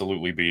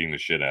absolutely beating the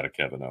shit out of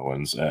Kevin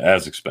Owens,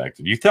 as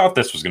expected. You thought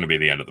this was going to be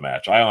the end of the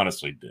match. I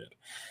honestly did.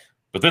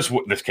 But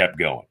this kept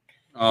going.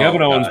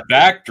 Kevin Owens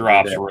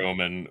backdrops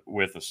Roman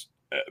with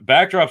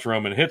backdrops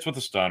Roman, hits with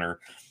a stunner,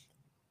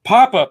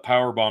 pop-up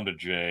powerbomb to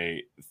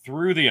Jey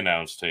through the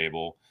announce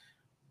table.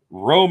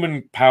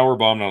 Roman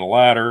powerbombed on a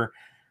ladder.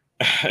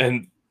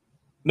 And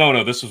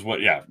no, this is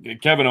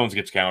Kevin Owens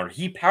gets countered.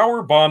 He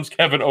power bombs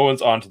Kevin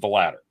Owens onto the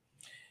ladder.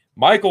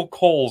 Michael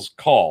Cole's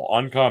call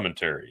on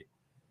commentary.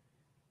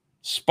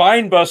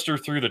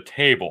 Spinebuster through the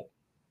table.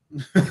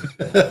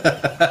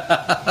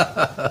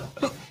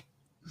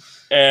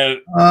 And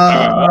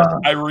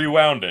I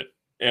rewound it.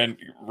 And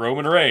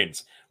Roman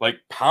Reigns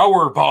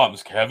power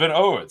bombs Kevin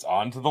Owens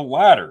onto the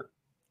ladder.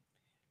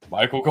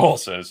 Michael Cole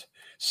says,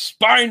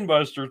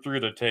 Spinebuster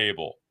through the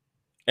table.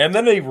 And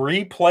then they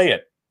replay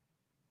it.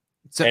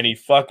 And he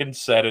fucking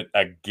said it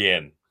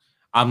again.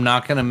 I'm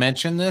not going to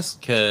mention this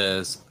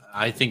because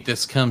I think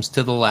this comes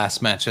to the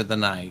last match of the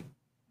night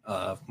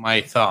of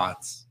my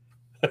thoughts.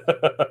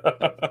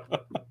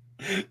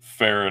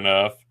 Fair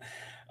enough.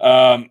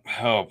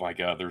 Oh my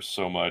God, there's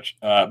so much.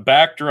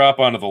 Backdrop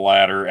onto the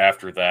ladder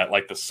after that,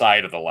 the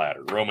side of the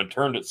ladder. Roman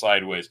turned it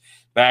sideways,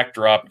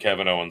 backdrop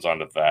Kevin Owens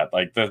onto that.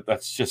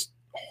 That's just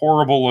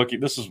horrible looking.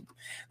 This is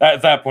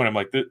at that point, I'm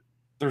like,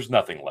 there's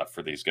nothing left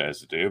for these guys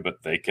to do,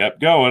 but they kept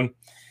going.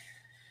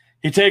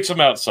 He takes him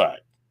outside.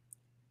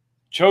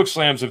 Choke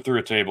slams him through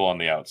a table on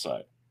the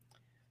outside.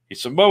 He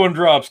Samoan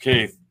drops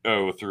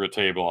KO through a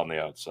table on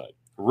the outside.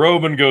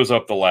 Roman goes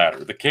up the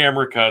ladder. The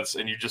camera cuts,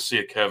 and you just see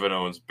a Kevin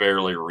Owens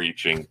barely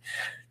reaching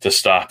to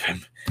stop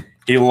him.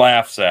 He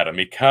laughs at him.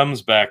 He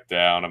comes back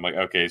down. I'm like,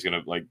 okay, he's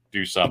going to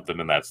do something,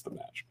 and that's the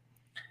match.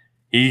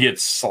 He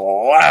gets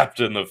slapped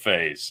in the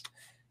face.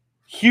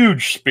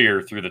 Huge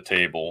spear through the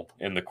table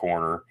in the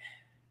corner.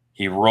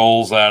 He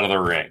rolls out of the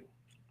ring.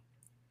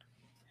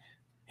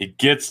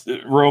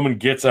 Roman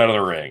gets out of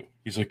the ring.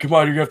 He's like, come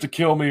on, you have to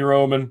kill me,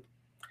 Roman.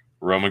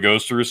 Roman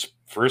goes for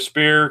a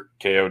spear.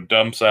 KO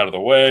dumps out of the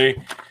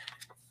way.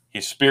 He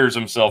spears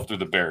himself through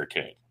the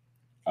barricade.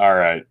 All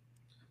right.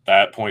 At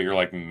that point, you're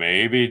like,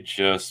 maybe,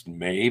 just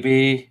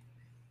maybe.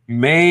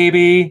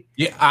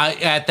 Yeah,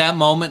 at that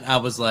moment, I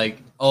was like,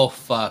 oh,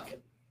 fuck.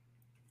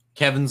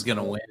 Kevin's going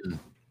to win.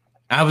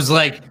 I was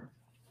like,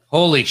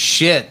 holy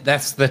shit,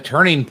 that's the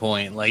turning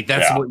point.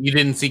 That's what you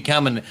didn't see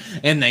coming,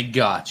 and they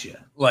got you.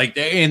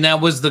 And that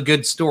was the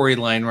good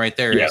storyline right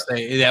there. Yeah.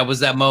 That was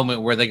that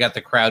moment where they got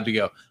the crowd to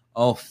go,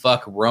 oh,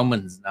 fuck,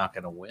 Roman's not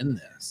going to win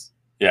this.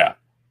 Yeah.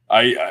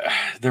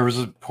 There was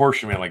a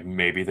portion of me like,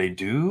 maybe they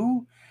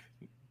do.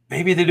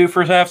 Maybe they do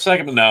for a half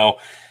second, but no.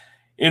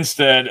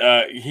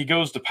 Instead, he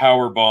goes to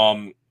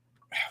powerbomb.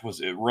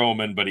 Was it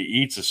Roman? But he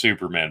eats a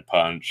Superman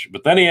punch.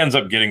 But then he ends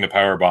up getting the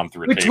powerbomb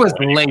through a table. Which was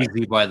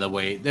lazy, by the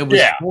way. That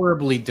was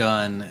horribly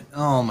done.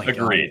 Oh my god.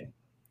 Agreed.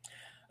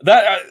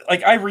 That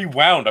I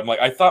rewound. I'm like,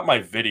 I thought my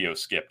video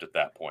skipped at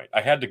that point.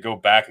 I had to go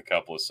back a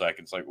couple of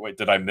seconds. Like, wait,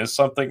 did I miss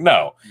something?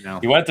 No.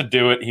 He went to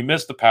do it. He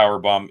missed the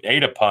powerbomb,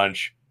 ate a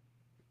punch,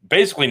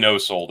 basically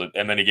no-sold it,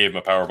 and then he gave him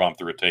a powerbomb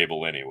through a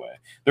table anyway.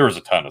 There was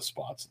a ton of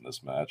spots in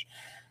this match.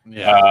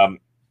 Yeah.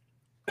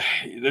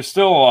 They're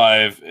still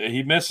alive.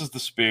 He misses the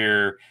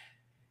spear.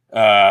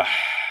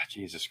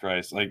 Jesus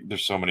Christ.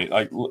 There's so many.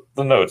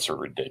 The notes are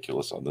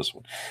ridiculous on this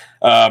one.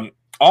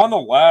 On the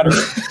ladder,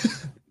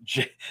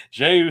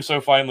 Jey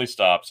Uso finally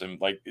stops him.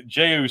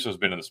 Jey Uso's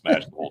been in this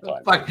match the whole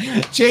time.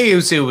 Fuck, Jey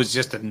Uso was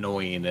just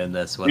annoying in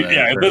this one.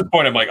 Yeah, at this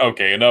point, I'm like,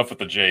 okay, enough with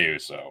the Jey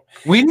Uso.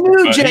 We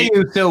knew Jey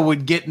Uso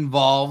would get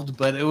involved,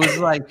 but it was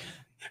like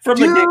from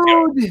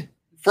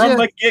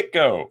the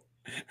get-go.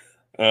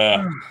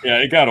 Yeah,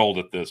 it got old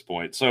at this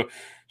point. So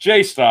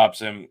Jey stops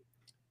him.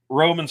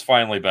 Roman's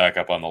finally back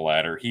up on the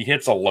ladder. He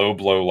hits a low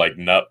blow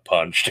nut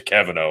punch to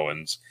Kevin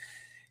Owens.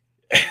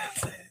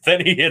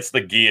 Then he hits the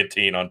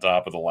guillotine on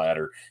top of the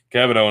ladder.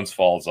 Kevin Owens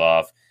falls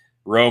off.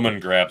 Roman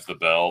grabs the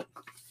belt.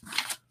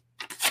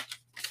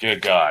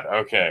 Good God.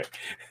 Okay.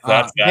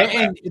 That's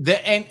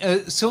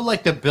so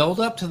the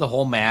build up to the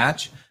whole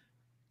match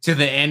to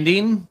the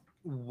ending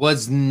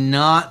was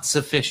not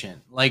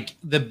sufficient.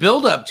 The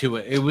build up to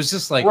it, it was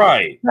just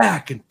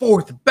back and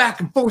forth,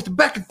 back and forth,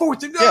 back and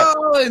forth, and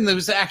and it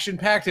was action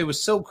packed. It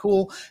was so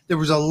cool. There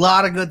was a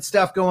lot of good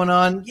stuff going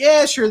on.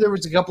 Yeah, sure, there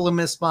was a couple of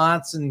missed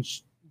spots and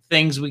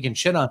things we can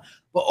shit on,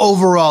 but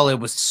overall, it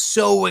was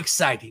so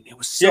exciting. It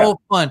was so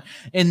fun.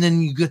 And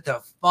then you get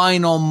the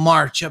final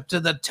march up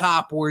to the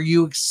top where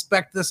you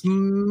expect this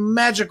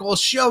magical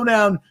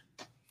showdown,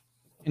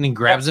 and he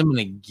grabs him in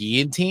a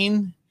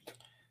guillotine.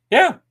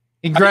 Yeah.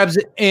 He grabs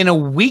it in a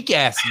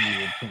weak-ass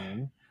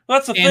guillotine.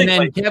 That's the thing. And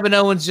then Kevin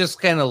Owens just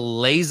kind of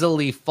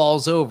lazily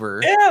falls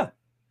over. Yeah.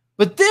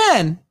 But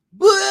then,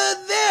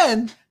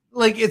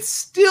 it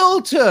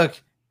still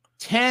took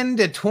 10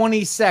 to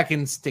 20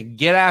 seconds to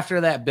get after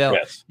that belt.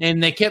 Yes.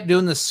 And they kept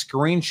doing the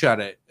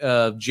screenshot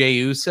of Jey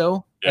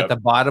Uso at the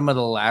bottom of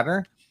the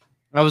ladder.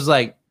 I was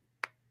like,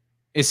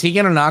 is he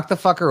going to knock the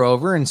fucker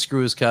over and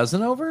screw his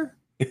cousin over?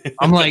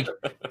 I'm like,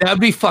 that'd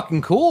be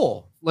fucking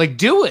cool.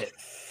 Do it.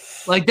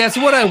 That's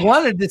what I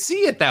wanted to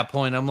see at that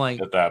point. I'm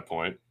like, at that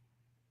point,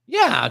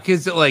 yeah,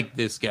 because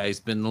this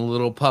guy's been a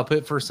little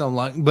puppet for so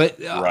long. But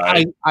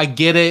I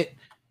get it.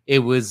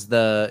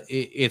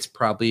 It's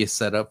probably a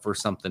setup for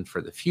something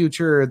for the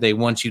future. They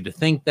want you to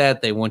think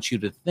that. They want you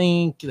to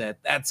think that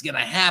that's gonna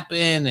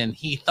happen, and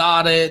he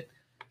thought it.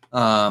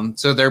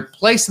 So they're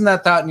placing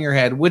that thought in your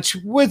head, which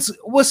was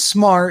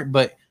smart,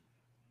 but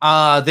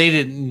they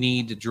didn't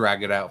need to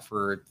drag it out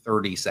for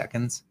 30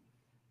 seconds.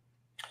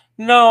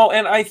 No,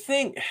 and I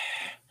think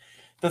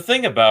the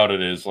thing about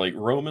it is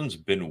Roman's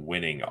been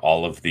winning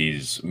all of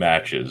these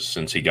matches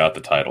since he got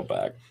the title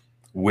back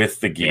with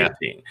the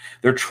guillotine. Yeah.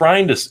 They're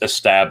trying to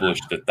establish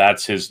that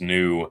that's his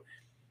new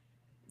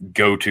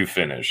go-to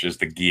finish is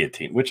the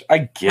guillotine, which I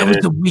get. That was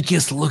the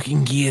weakest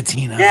looking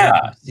guillotine I've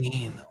ever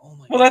seen. Oh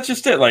my God. That's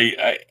just it.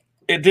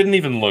 It didn't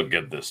even look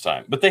good this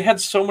time. But they had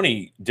so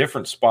many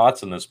different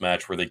spots in this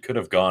match where they could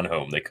have gone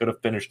home. They could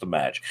have finished the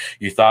match.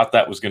 You thought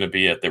that was going to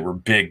be it. They were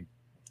big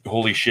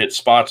holy shit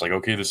spots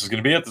okay, this is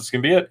gonna be it, this is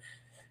gonna be it,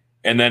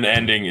 and then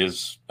ending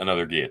is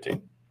another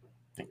guillotine.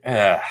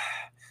 I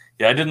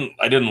didn't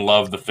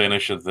love the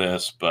finish of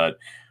this, but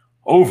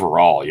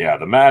overall,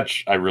 the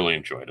match, I really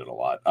enjoyed it a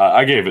lot.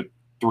 I gave it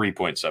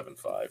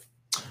 3.75.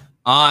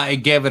 I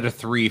gave it a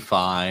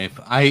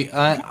 3.5.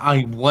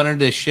 I wanted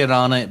to shit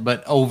on it,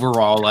 but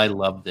overall, I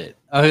loved it.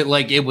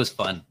 It was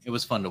fun. It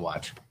was fun to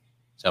watch.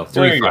 So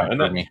 3.5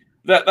 for me.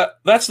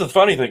 That's the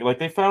funny thing. Like,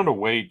 they found a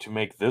way to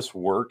make this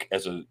work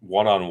as a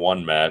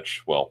one-on-one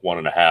match. Well,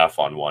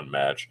 1.5-on-1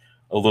 match,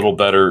 a little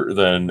better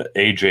than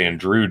AJ and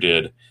Drew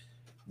did,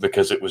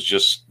 because it was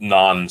just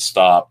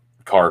non-stop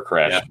car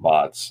crash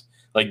spots.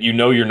 Like,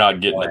 you're not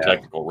getting a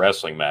technical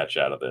wrestling match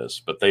out of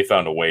this, but they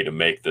found a way to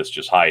make this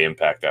just high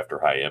impact after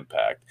high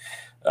impact.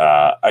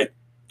 I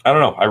don't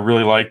know. I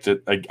really liked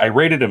it. I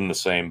rated him the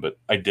same, but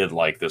I did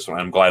like this one.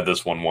 I'm glad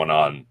this one went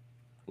on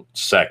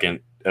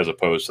second as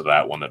opposed to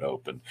that one that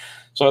opened.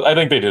 So I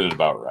think they did it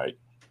about right.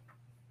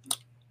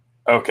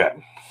 Okay.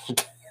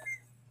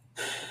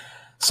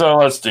 So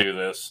let's do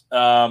this.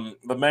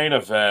 The main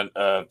event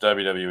of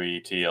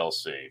WWE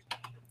TLC.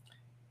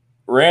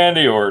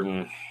 Randy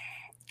Orton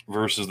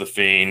versus The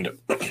Fiend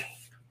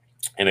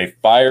in a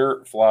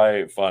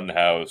Firefly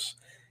Funhouse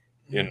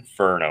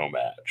Inferno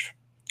match.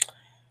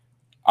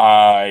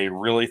 I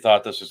really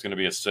thought this was going to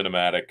be a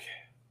cinematic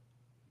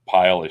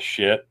pile of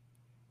shit.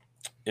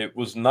 It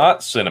was not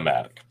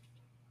cinematic.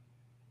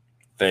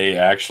 They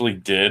actually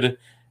did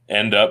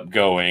end up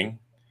going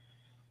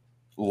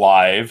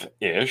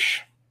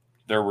live-ish.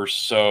 There were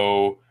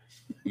so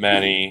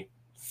many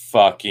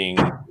fucking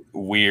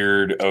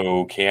weird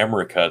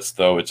camera cuts,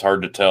 though. It's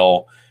hard to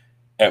tell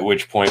at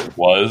which point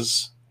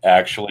was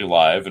actually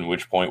live and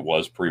which point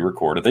was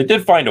pre-recorded. They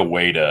did find a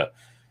way to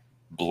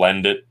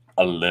blend it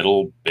a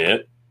little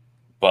bit,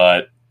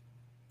 but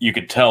you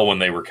could tell when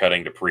they were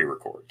cutting to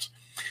pre-records.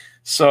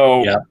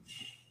 So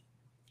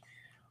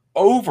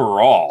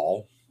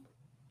overall,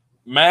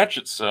 match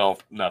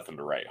itself, nothing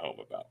to write home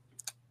about.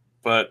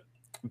 But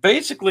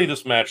basically,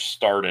 this match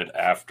started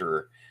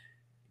after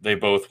they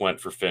both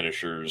went for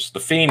finishers. The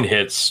Fiend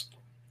hits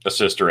a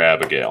Sister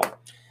Abigail.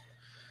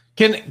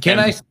 Can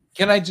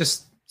I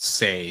just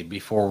say,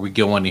 before we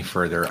go any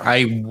further,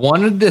 I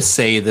wanted to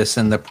say this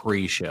in the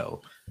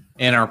pre-show,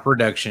 in our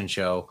production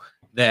show,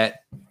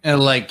 that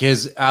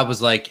I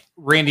was like,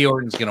 Randy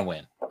Orton's gonna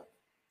win.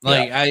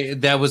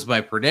 That was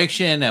my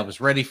prediction. I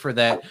was ready for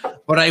that.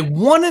 But I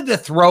wanted to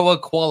throw a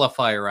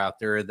qualifier out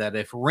there that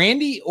if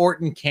Randy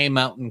Orton came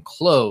out and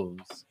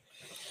closed,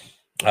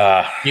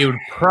 he would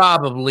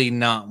probably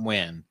not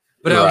win.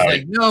 But I was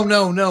like,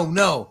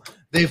 no.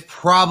 They've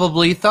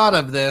probably thought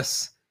of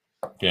this.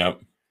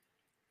 Yep.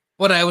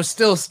 But I was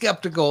still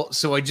skeptical,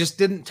 so I just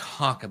didn't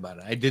talk about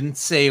it. I didn't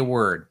say a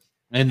word.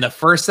 And the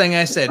first thing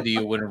I said to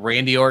you when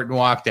Randy Orton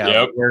walked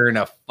out wearing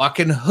a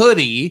fucking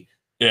hoodie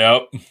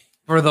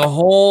for the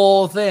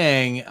whole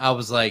thing, I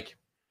was like,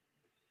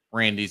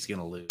 Randy's going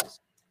to lose.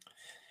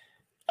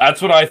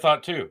 That's what I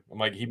thought, too. I'm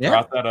like, he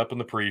brought that up in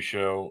the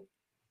pre-show.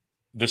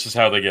 This is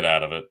how they get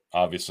out of it.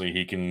 Obviously,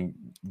 he can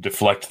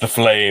deflect the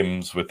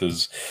flames with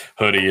his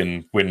hoodie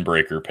and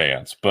windbreaker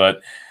pants.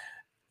 But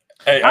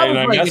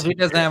if he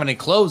doesn't have any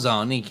clothes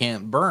on, he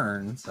can't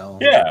burn. So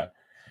yeah.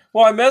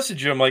 Well, I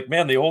messaged him like,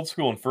 man, the old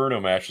school Inferno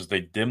matches,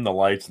 they dim the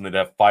lights and they'd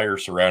have fire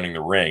surrounding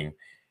the ring.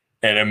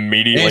 And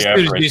immediately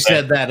after you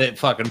said that, it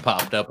fucking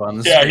popped up on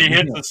the screen. He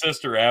hits the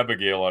Sister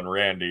Abigail on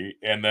Randy,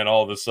 and then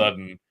all of a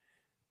sudden,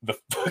 the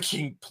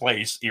fucking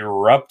place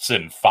erupts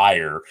in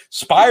fire,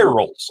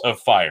 spirals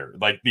of fire.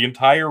 Like, the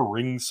entire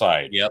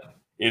ringside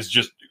is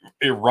just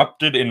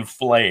erupted in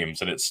flames,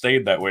 and it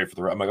stayed that way for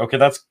the. I'm like, okay,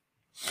 that's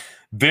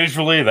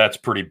visually, that's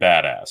pretty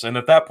badass. And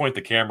at that point,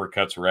 the camera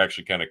cuts were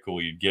actually kind of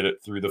cool. You'd get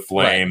it through the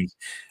flames.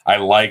 Right. I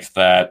liked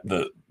that.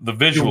 The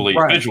visually,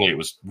 it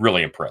was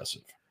really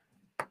impressive.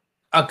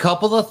 A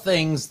couple of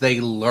things they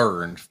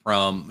learned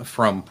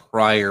from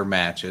prior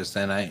matches,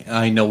 and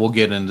I know we'll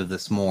get into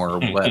this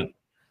more,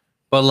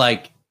 but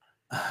like,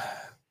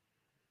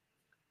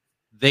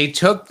 they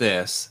took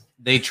this,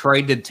 they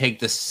tried to take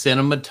the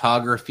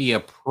cinematography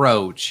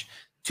approach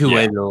to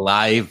a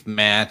live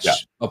match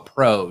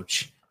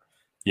approach.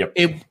 Yep.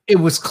 It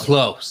was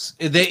close.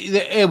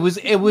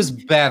 It was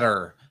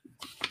better.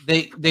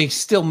 They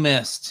still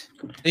missed.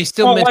 They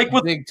still missed like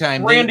with big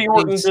time. Randy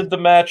Orton did the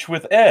match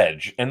with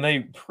Edge, and they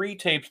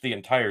pre-taped the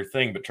entire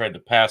thing, but tried to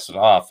pass it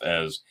off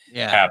as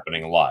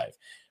happening live.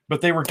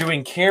 But they were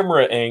doing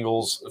camera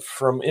angles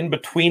from in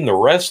between the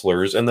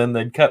wrestlers, and then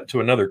they'd cut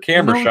to another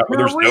camera shot where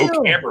there's no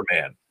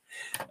cameraman.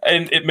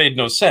 And it made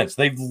no sense.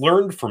 They've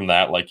learned from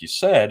that, like you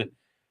said,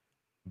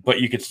 but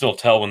you could still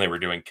tell when they were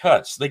doing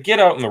cuts. They get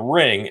out in the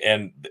ring,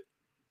 and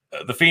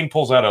the Fiend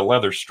pulls out a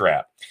leather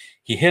strap.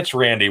 He hits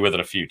Randy with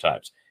it a few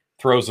times,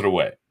 throws it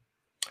away,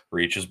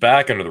 reaches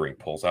back under the ring,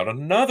 pulls out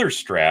another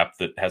strap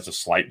that has a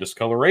slight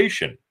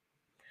discoloration.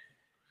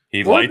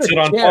 He lights it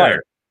on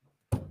fire.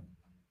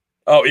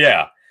 Oh,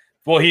 yeah.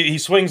 Well, he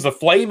swings the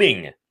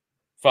flaming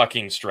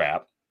fucking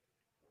strap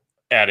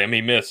at him.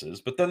 He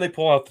misses, but then they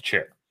pull out the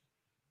chair.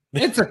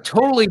 It's a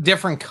totally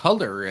different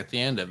color at the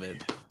end of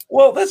it.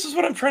 Well, this is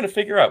what I'm trying to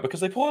figure out, because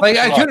they pull out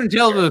I couldn't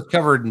tell if it was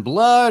covered in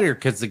blood or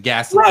because the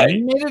gas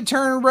made it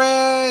turn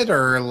red,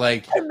 or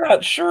like, I'm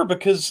not sure,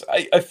 because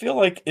I feel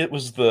like it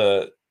was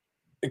the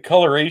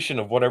coloration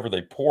of whatever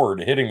they poured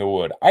hitting the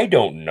wood. I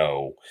don't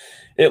know.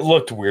 It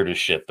looked weird as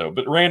shit though.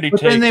 But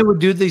then they would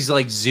do these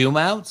like zoom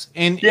outs,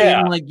 and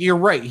like you're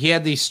right. He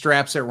had these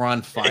straps that were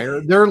on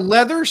fire. They're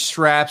leather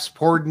straps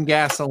poured in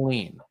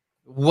gasoline.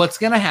 What's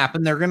going to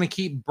happen? They're going to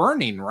keep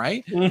burning,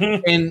 right?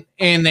 And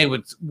they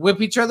would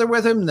whip each other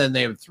with them, and then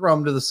they would throw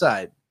them to the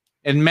side,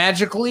 and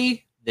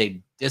magically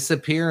they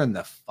disappear, and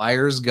the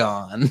fire's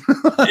gone.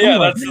 Yeah,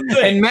 that's the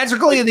thing. And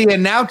magically, the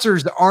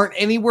announcers aren't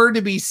anywhere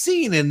to be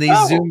seen in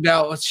these zoomed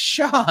out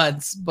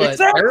shots, but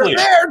they're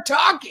there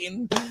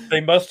talking. They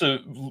must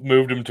have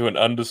moved him to an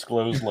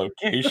undisclosed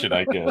location,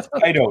 I guess.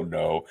 I don't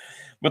know,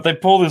 but they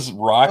pull this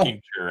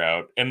rocking chair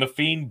out, and the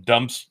Fiend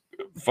dumps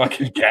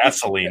fucking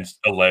gasoline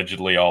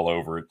allegedly all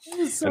over it,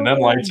 and then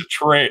lights a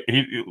trail.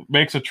 He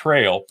makes a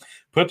trail,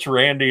 puts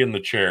Randy in the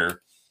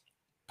chair,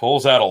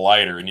 pulls out a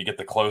lighter, and you get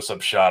the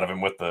close-up shot of him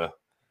with the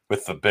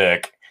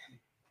Bic,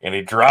 and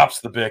he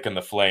drops the Bic in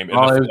the flame, and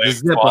the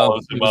flame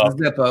follows him up.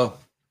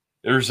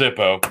 There's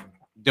Zippo.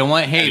 Don't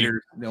want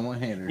haters. Don't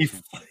want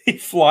haters. He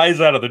flies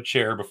out of the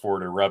chair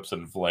before it erupts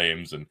in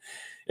flames, and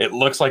it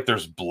looks like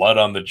there's blood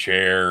on the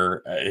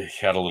chair. It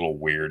got a little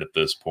weird at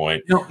this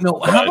point. No.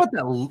 How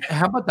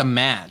about the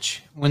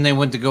match when they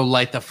went to go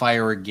light the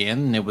fire again?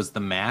 And it was the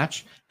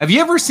match. Have you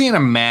ever seen a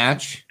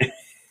match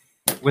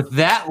with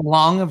that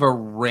long of a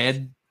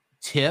red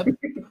tip?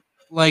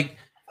 Like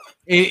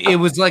it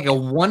was like a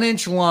 1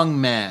 inch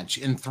long match,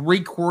 and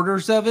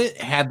 3/4 of it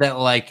had that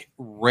like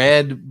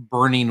red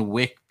burning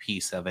wick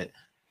piece of it.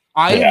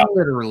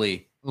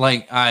 Literally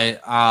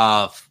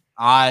I've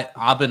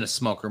been a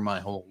smoker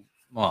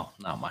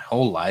not my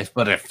whole life,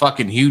 but a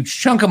fucking huge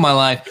chunk of my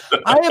life.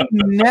 I have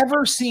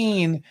never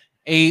seen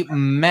a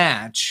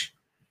match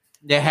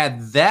that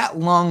had that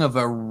long of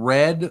a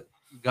red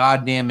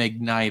goddamn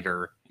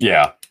igniter.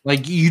 Yeah.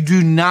 Like, you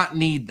do not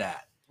need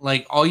that.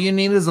 Like, all you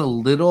need is a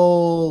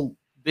little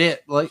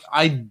bit. Like,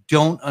 I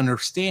don't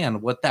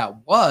understand what that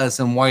was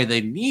and why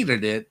they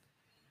needed it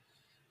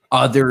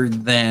other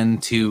than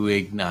to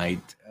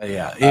ignite.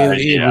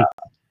 It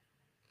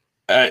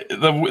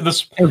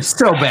was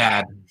so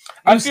bad.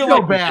 I feel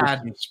like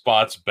bad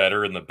spots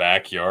better in the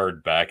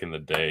backyard back in the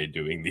day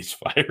doing these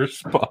fire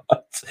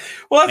spots.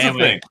 Well, that's the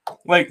thing.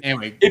 Like,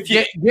 if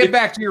you get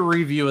back to your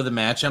review of the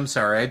match, I'm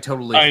sorry,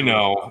 I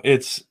know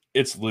it's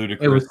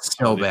ludicrous. It was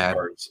so bad.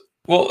 Parts.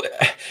 Well,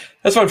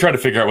 that's why I'm trying to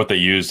figure out what they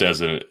used as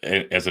an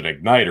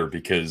igniter,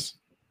 because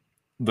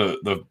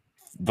the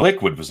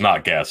liquid was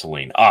not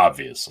gasoline.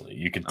 Obviously,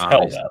 you could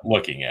tell that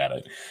looking at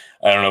it.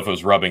 I don't know if it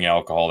was rubbing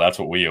alcohol. That's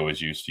what we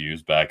always used to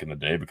use back in the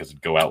day because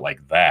it'd go out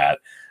like that.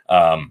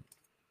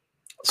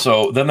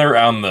 So then they're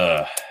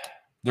outside.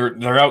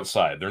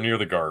 They're near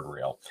the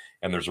guardrail,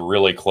 and there's a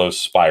really close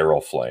spiral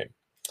flame.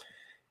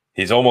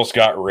 He's almost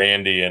got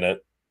Randy in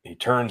it. He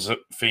turns the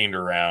Fiend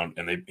around,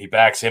 and he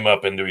backs him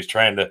up into. He's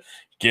trying to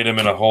get him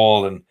in a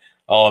hole, and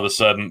all of a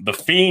sudden, the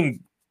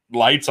Fiend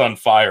lights on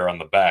fire on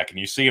the back, and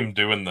you see him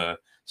doing the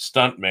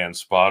stuntman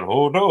spot.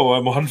 Oh no,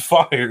 I'm on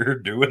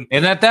fire!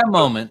 And at that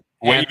moment,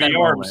 wavy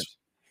arms.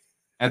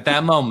 At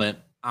that moment,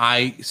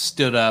 I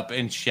stood up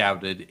and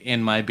shouted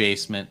in my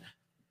basement,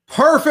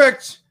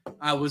 "Perfect!"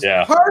 I was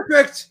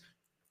perfect.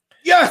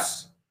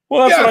 Yes.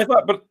 Well, that's what I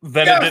thought, but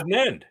then it didn't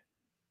end.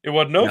 It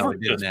wasn't over at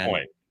this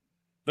point.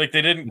 Like,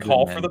 they didn't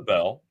call for the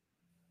bell.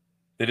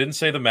 They didn't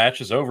say the match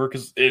is over,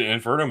 because in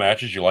Inferno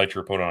matches, you light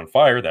your opponent on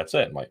fire. That's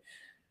it. I'm like,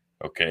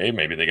 okay,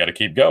 maybe they got to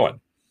keep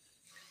going.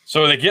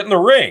 So they get in the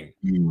ring.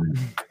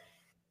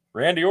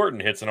 Randy Orton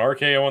hits an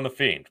RKO on the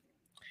Fiend.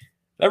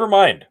 Never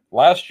mind.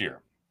 Last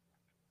year,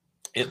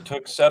 it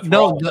took Seth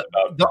Rollins.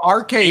 The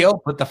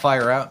RKO put the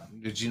fire out.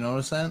 Did you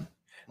notice that?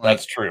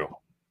 That's true.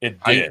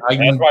 It did.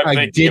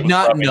 I did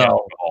not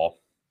know.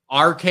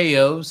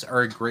 RKOs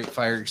are a great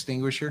fire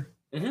extinguisher.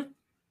 Mm-hmm.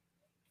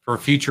 For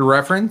future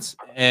reference,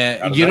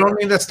 you don't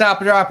need to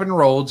stop, drop, and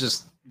roll.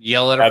 Just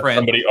yell at a friend.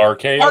 Somebody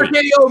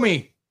RKO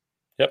me.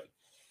 Yep,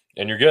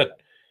 and you're good.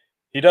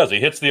 He does. He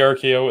hits the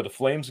RKO. The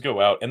flames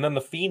go out, and then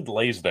the Fiend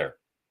lays there,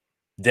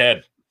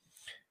 dead.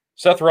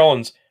 Seth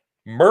Rollins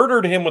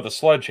murdered him with a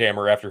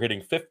sledgehammer after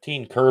hitting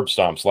 15 curb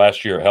stomps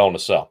last year at Hell in a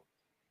Cell.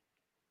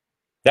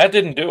 That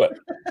didn't do it.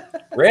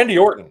 Randy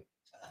Orton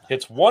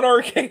hits one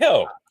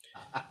RKO,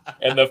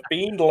 and the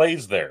Fiend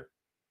lays there.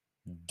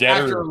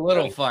 Dead after a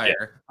little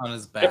fire on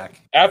his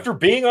back. After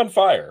being on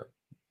fire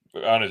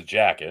on his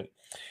jacket.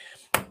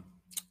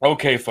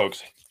 Okay,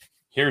 folks.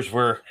 Here's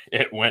where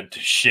it went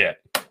to shit.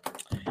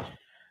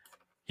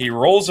 He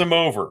rolls him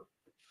over.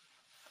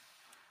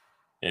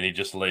 And he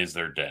just lays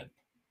there dead.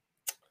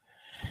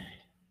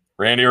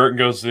 Randy Orton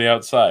goes to the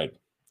outside.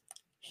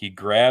 He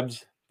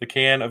grabs the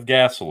can of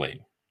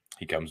gasoline.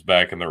 He comes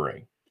back in the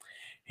ring.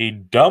 He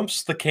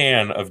dumps the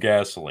can of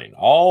gasoline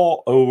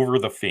all over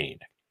the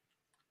Fiend.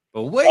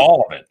 But wait,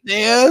 all of it.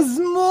 There's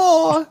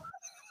more.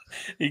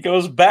 He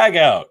goes back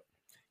out,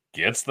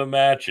 gets the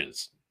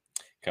matches,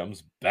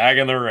 comes back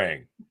in the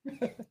ring,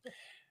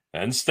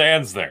 then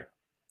stands there,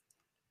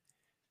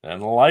 then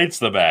lights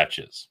the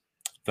matches,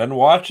 then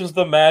watches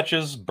the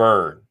matches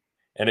burn,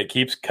 and it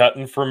keeps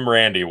cutting from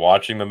Randy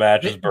watching the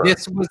matches burn.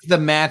 This was the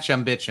match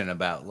I'm bitching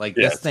about. Like,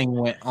 yes. This thing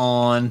went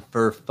on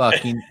for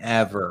fucking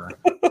ever.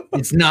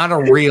 It's not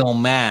a real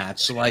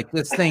match. Like,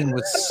 this thing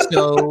was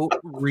so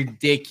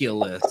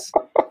ridiculous.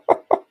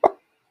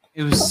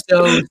 It was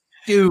so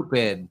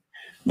stupid.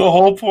 The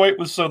whole point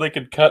was so they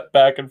could cut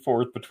back and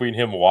forth between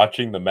him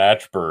watching the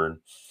match burn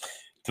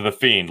to the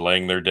Fiend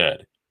laying there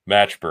dead.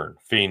 Match burn,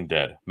 Fiend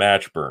dead.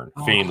 Match burn,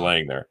 Fiend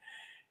laying there.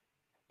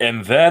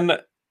 And then,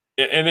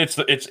 and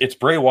it's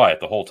Bray Wyatt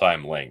the whole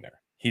time laying there.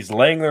 He's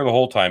laying there the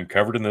whole time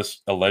covered in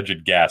this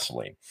alleged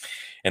gasoline.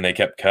 And they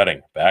kept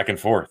cutting back and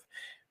forth.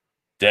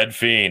 Dead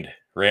Fiend,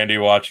 Randy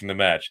watching the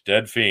match.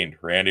 Dead Fiend,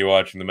 Randy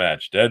watching the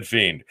match. Dead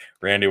Fiend,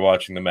 Randy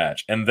watching the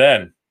match. And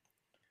then,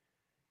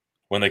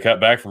 when they cut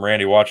back from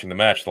Randy watching the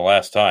match the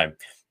last time,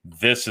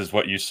 this is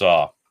what you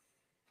saw.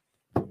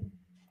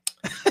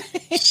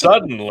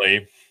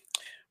 Suddenly,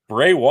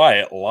 Bray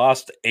Wyatt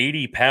lost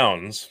 80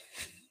 pounds,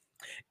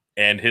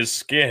 and his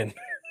skin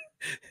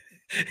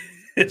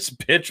is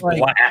pitch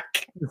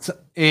black.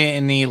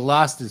 And he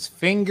lost his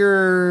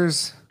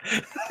fingers.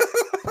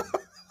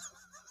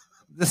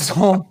 This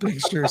whole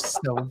picture is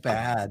so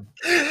bad.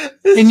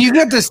 And you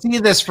get to see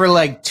this for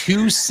like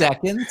 2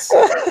 seconds.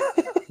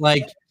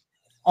 Like,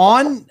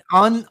 on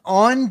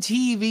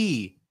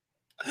TV,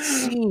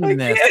 seeing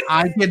this,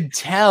 I could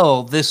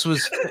tell this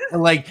was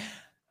like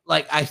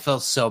I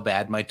felt so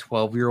bad. My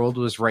 12-year-old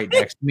was right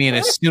next to me, and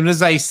as soon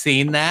as I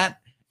seen that,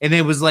 and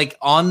it was like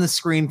on the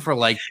screen for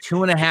like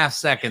 2.5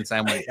 seconds,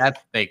 I'm like, that's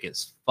fake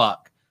as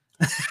fuck.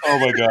 Oh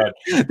my god,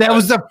 that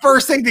was the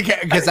first thing to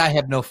get, because I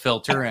have no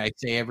filter and I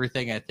say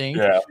everything I think.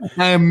 Yeah,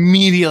 I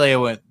immediately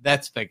went,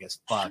 that's fake as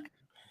fuck,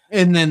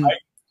 and then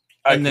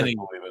I he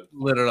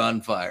lit it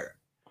on fire.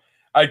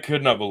 I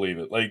could not believe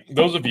it. Like,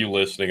 those of you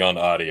listening on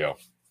audio,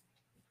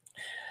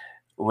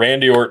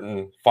 Randy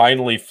Orton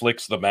finally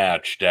flicks the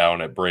match down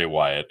at Bray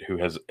Wyatt, who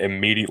has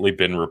immediately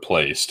been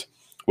replaced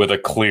with a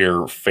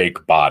clear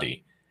fake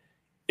body.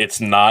 It's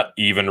not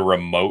even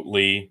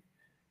remotely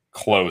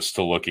close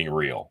to looking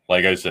real.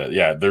 Like I said,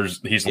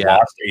 he's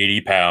lost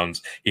 80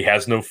 pounds. He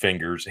has no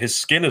fingers. His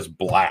skin is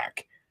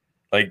black.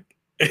 Like,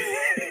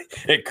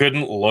 it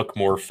couldn't look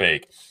more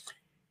fake.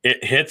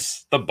 It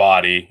hits the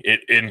body.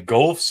 It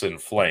engulfs in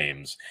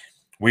flames.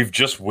 We've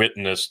just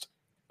witnessed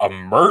a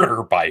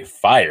murder by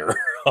fire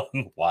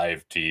on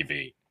live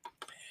TV.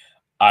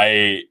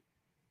 I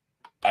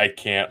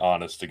can't,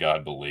 honest to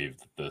God, believe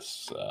that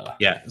this.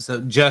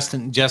 So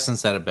Justin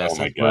said it best.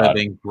 It would have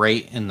been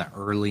great in the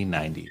early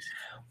 90s.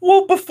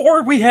 Well,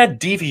 before we had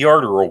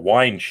DVR to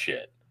rewind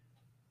shit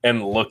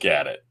and look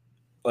at it,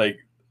 like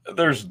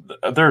there's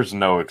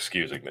no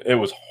excusing it. It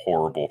was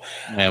horrible.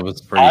 Yeah, it was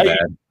pretty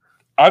bad.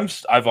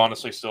 I've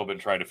honestly still been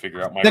trying to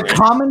figure out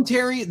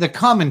the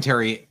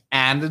commentary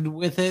added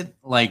with it.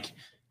 Like,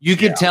 you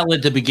could tell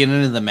at the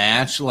beginning of the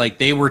match, like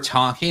they were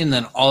talking, and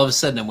then all of a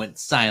sudden it went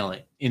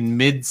silent in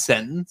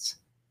mid-sentence.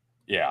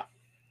 Yeah.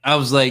 I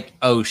was like,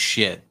 oh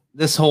shit.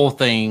 This whole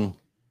thing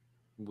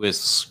was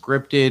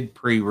scripted,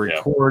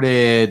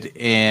 pre-recorded,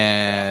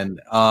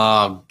 and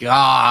oh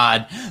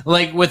god.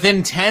 Like,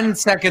 within 10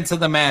 seconds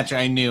of the match,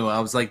 I knew. I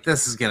was like,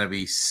 this is gonna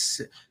be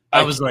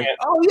I was like,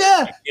 oh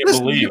yeah,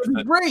 this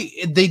is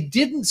great. They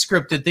didn't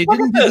script it. They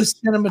didn't do the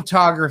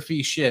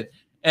cinematography shit.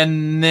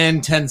 And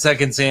then 10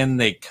 seconds in,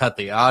 they cut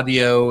the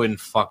audio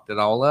and fucked it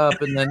all up.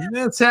 And then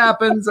this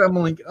happens. I'm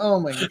like, oh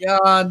my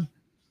god.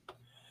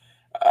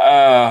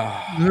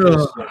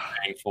 It's so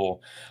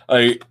painful.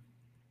 I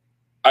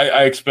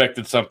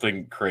expected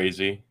something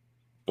crazy,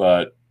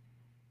 but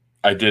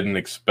I didn't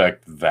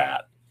expect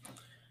that.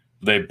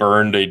 They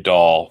burned a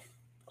doll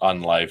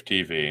on live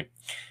TV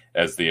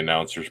as the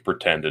announcers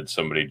pretended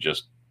somebody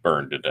just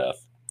burned to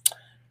death.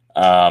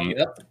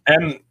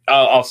 And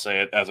I'll say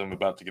it as I'm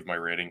about to give my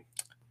rating.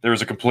 There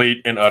was a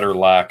complete and utter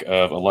lack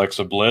of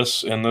Alexa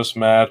Bliss in this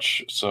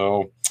match,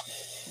 so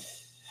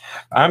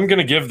I'm going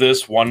to give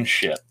this 1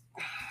 shit.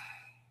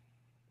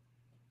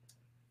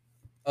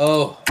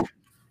 Oh,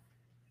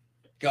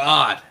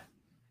 God.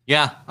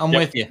 Yeah, I'm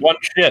with you. 1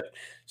 shit.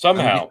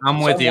 Somehow.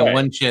 I'm with you.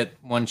 1 shit.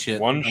 1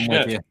 shit. One I'm shit.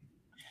 with you.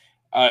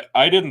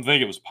 I didn't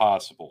think it was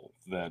possible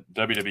that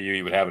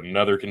WWE would have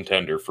another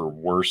contender for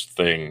worst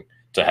thing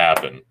to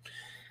happen.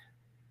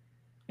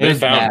 They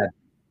found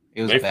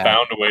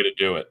a way to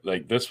do it.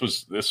 Like, this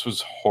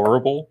was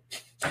horrible.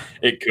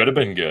 It could have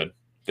been good.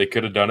 They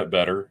could have done it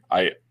better.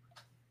 I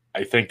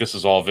think this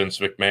is all Vince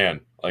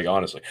McMahon. Like,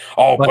 honestly.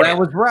 Oh, but I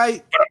was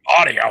right. Put a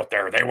body out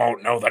there. They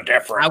won't know the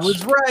difference. I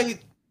was right.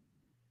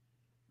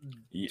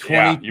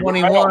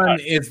 2021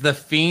 is the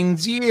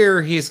Fiend's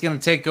year. He's going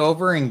to take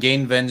over and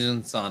gain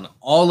vengeance on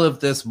all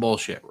of this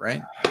bullshit,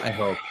 right? I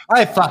hope.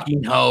 I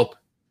fucking hope.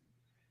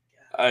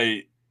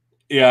 I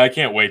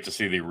can't wait to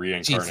see the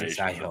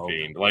reincarnation of the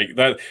Fiend. Like,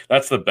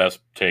 that's the best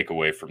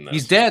takeaway from this.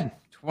 He's dead.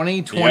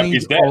 2020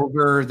 is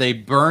over. They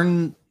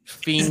burn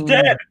Fiend. He's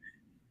dead.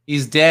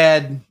 He's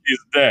dead.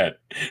 He's dead.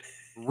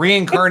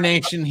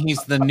 Reincarnation.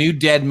 He's the new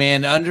dead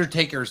man.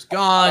 Undertaker's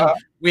gone.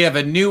 We have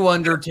a new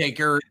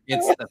Undertaker.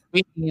 It's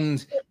the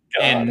Fiend.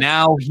 And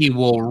now he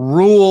will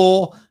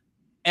rule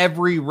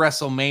every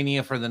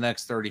WrestleMania for the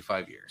next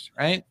 35 years,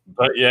 right?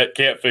 But yet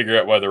can't figure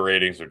out why the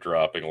ratings are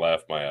dropping.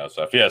 Laugh my ass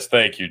off. Yes,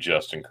 thank you,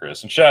 Justin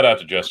Chris. And shout out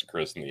to Justin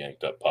Chris and the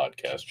Yanked Up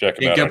Podcast.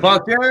 Check him out.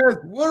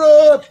 Podcast, what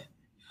up?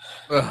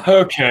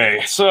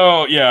 Okay,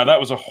 so yeah, that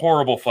was a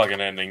horrible fucking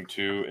ending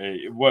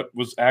to what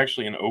was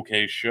actually an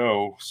okay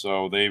show,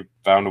 so they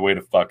found a way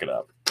to fuck it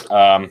up.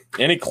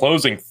 Any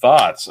closing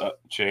thoughts?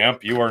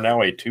 Champ, you are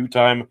now a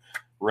 2-time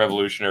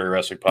Revolutionary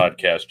Wrestling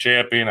Podcast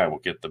champion. I will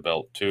get the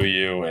belt to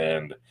you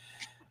and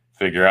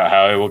figure out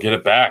how I will get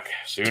it back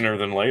sooner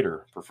than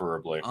later,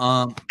 preferably.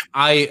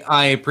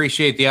 I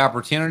appreciate the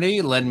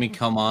opportunity. Let me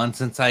come on,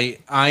 since I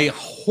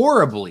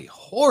horribly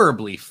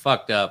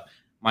fucked up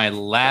my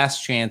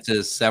last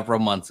chances several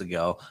months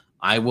ago.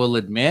 I will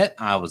admit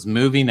I was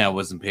moving. I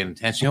wasn't paying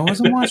attention. I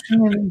wasn't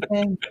watching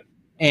anything.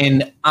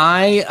 And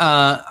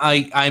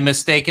I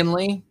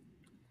mistakenly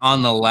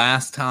on the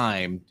last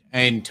time,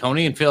 and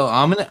Tony and Phil,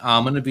 I'm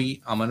gonna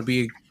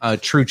be a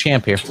true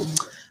champ here.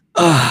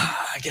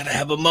 I gotta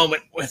have a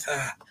moment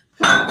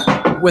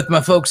with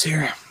my folks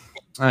here.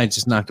 I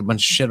just knocked a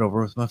bunch of shit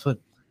over with my foot.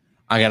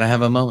 I gotta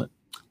have a moment.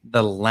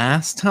 The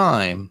last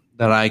time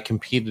that I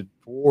competed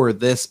for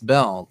this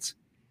belt,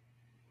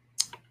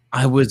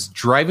 I was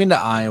driving to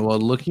Iowa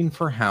looking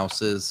for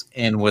houses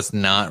and was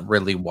not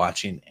really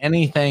watching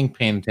anything,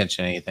 paying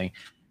attention to anything.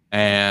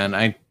 And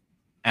I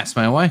asked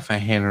my wife, I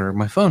handed her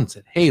my phone and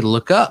said, hey,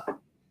 look up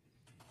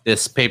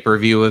this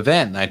pay-per-view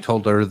event. And I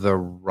told her the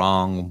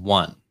wrong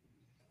one.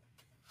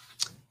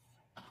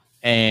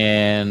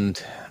 And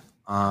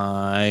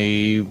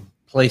I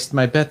placed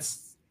my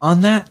bets on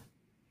that.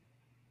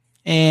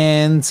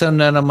 And so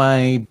none of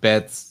my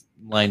bets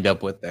lined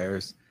up with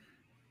theirs.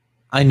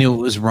 I knew it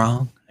was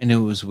wrong. I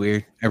knew it was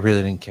weird. I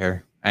really didn't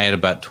care. I had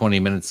about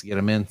 20 minutes to get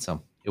them in,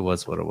 so it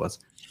was what it was.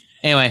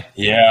 Anyway.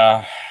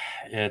 Yeah.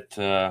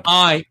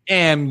 I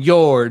am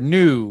your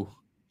new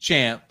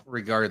champ,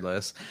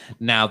 regardless,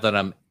 now that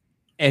I'm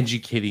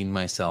educating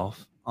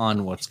myself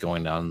on what's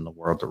going on in the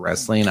world of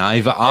wrestling.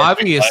 I've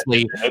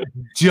obviously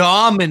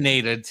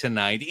dominated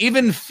tonight.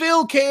 Even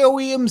Phil KOE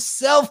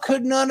himself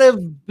could not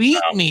have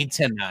beat me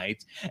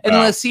tonight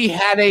unless he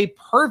had a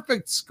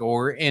perfect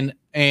score and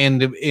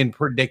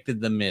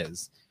predicted the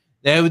Miz.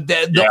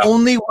 The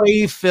only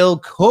way Phil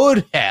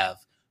could have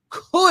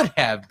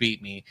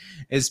beat me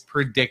is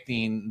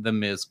predicting the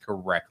Miz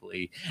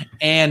correctly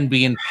and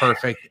being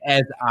perfect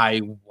as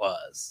I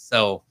was.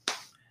 So,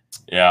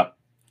 yeah,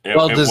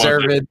 well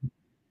deserved.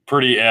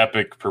 Pretty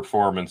epic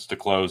performance to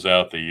close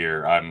out the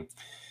year. I'm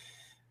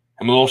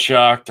a little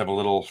shocked. I'm a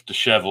little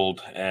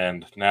disheveled,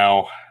 and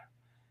now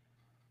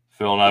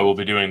Phil and I will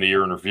be doing the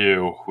year in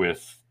review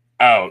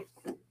without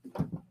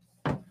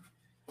the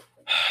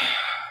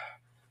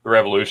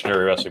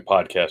Revolutionary Wrestling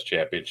Podcast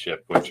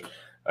Championship, which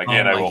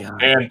again I will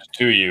hand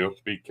to you.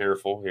 Be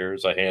careful here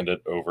as I hand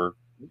it over.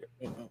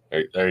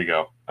 There you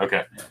go.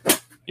 Okay,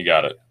 you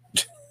got it.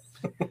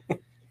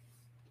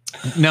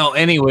 No,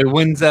 anyway,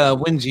 when's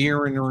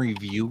year in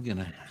review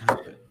gonna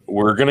happen?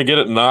 We're gonna get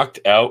it knocked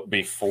out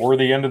before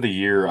the end of the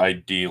year,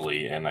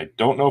 ideally, and I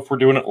don't know if we're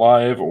doing it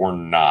live or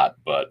not,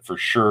 but for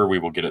sure we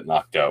will get it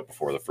knocked out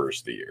before the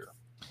first of the year.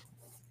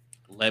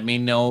 Let me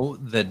know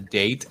the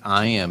date.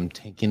 I am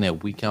taking a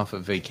week off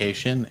of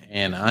vacation,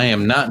 and I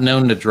am not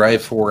known to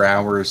drive 4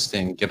 hours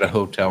and get a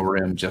hotel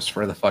room just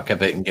for the fuck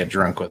of it and get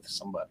drunk with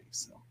somebody.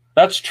 So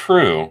that's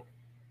true.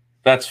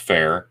 That's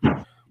fair.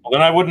 Well,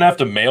 then I wouldn't have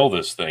to mail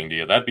this thing to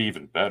you. That'd be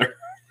even better.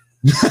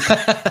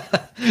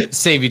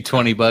 Save you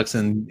 $20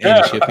 in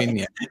shipping.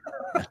 Yeah.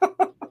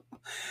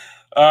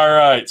 All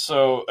right.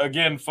 So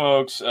again,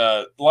 folks,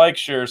 like,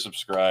 share,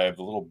 subscribe,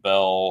 the little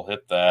bell,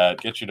 hit that,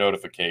 get your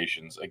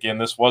notifications. Again,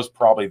 this was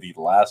probably the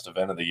last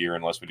event of the year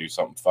unless we do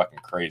something fucking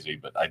crazy,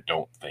 but I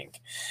don't think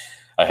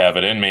I have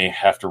it in me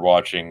after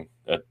watching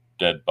a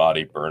dead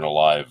body burn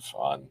alive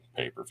on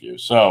pay-per-view.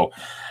 So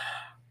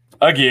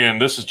again,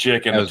 this is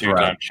Chicken, the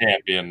two-time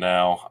champion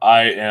now.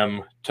 I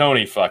am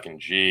Tony fucking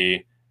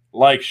G.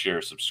 Like,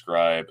 share,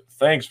 subscribe.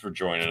 Thanks for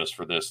joining us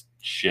for this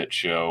shit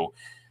show.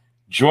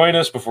 Join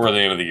us before the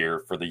end of the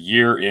year for the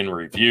year in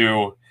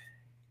review.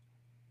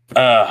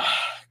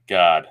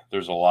 God,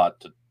 there's a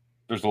lot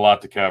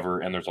to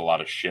cover, and there's a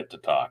lot of shit to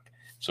talk.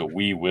 So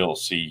we will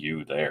see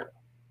you there.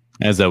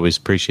 As always,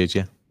 appreciate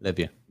you. Love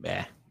you.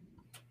 Bye.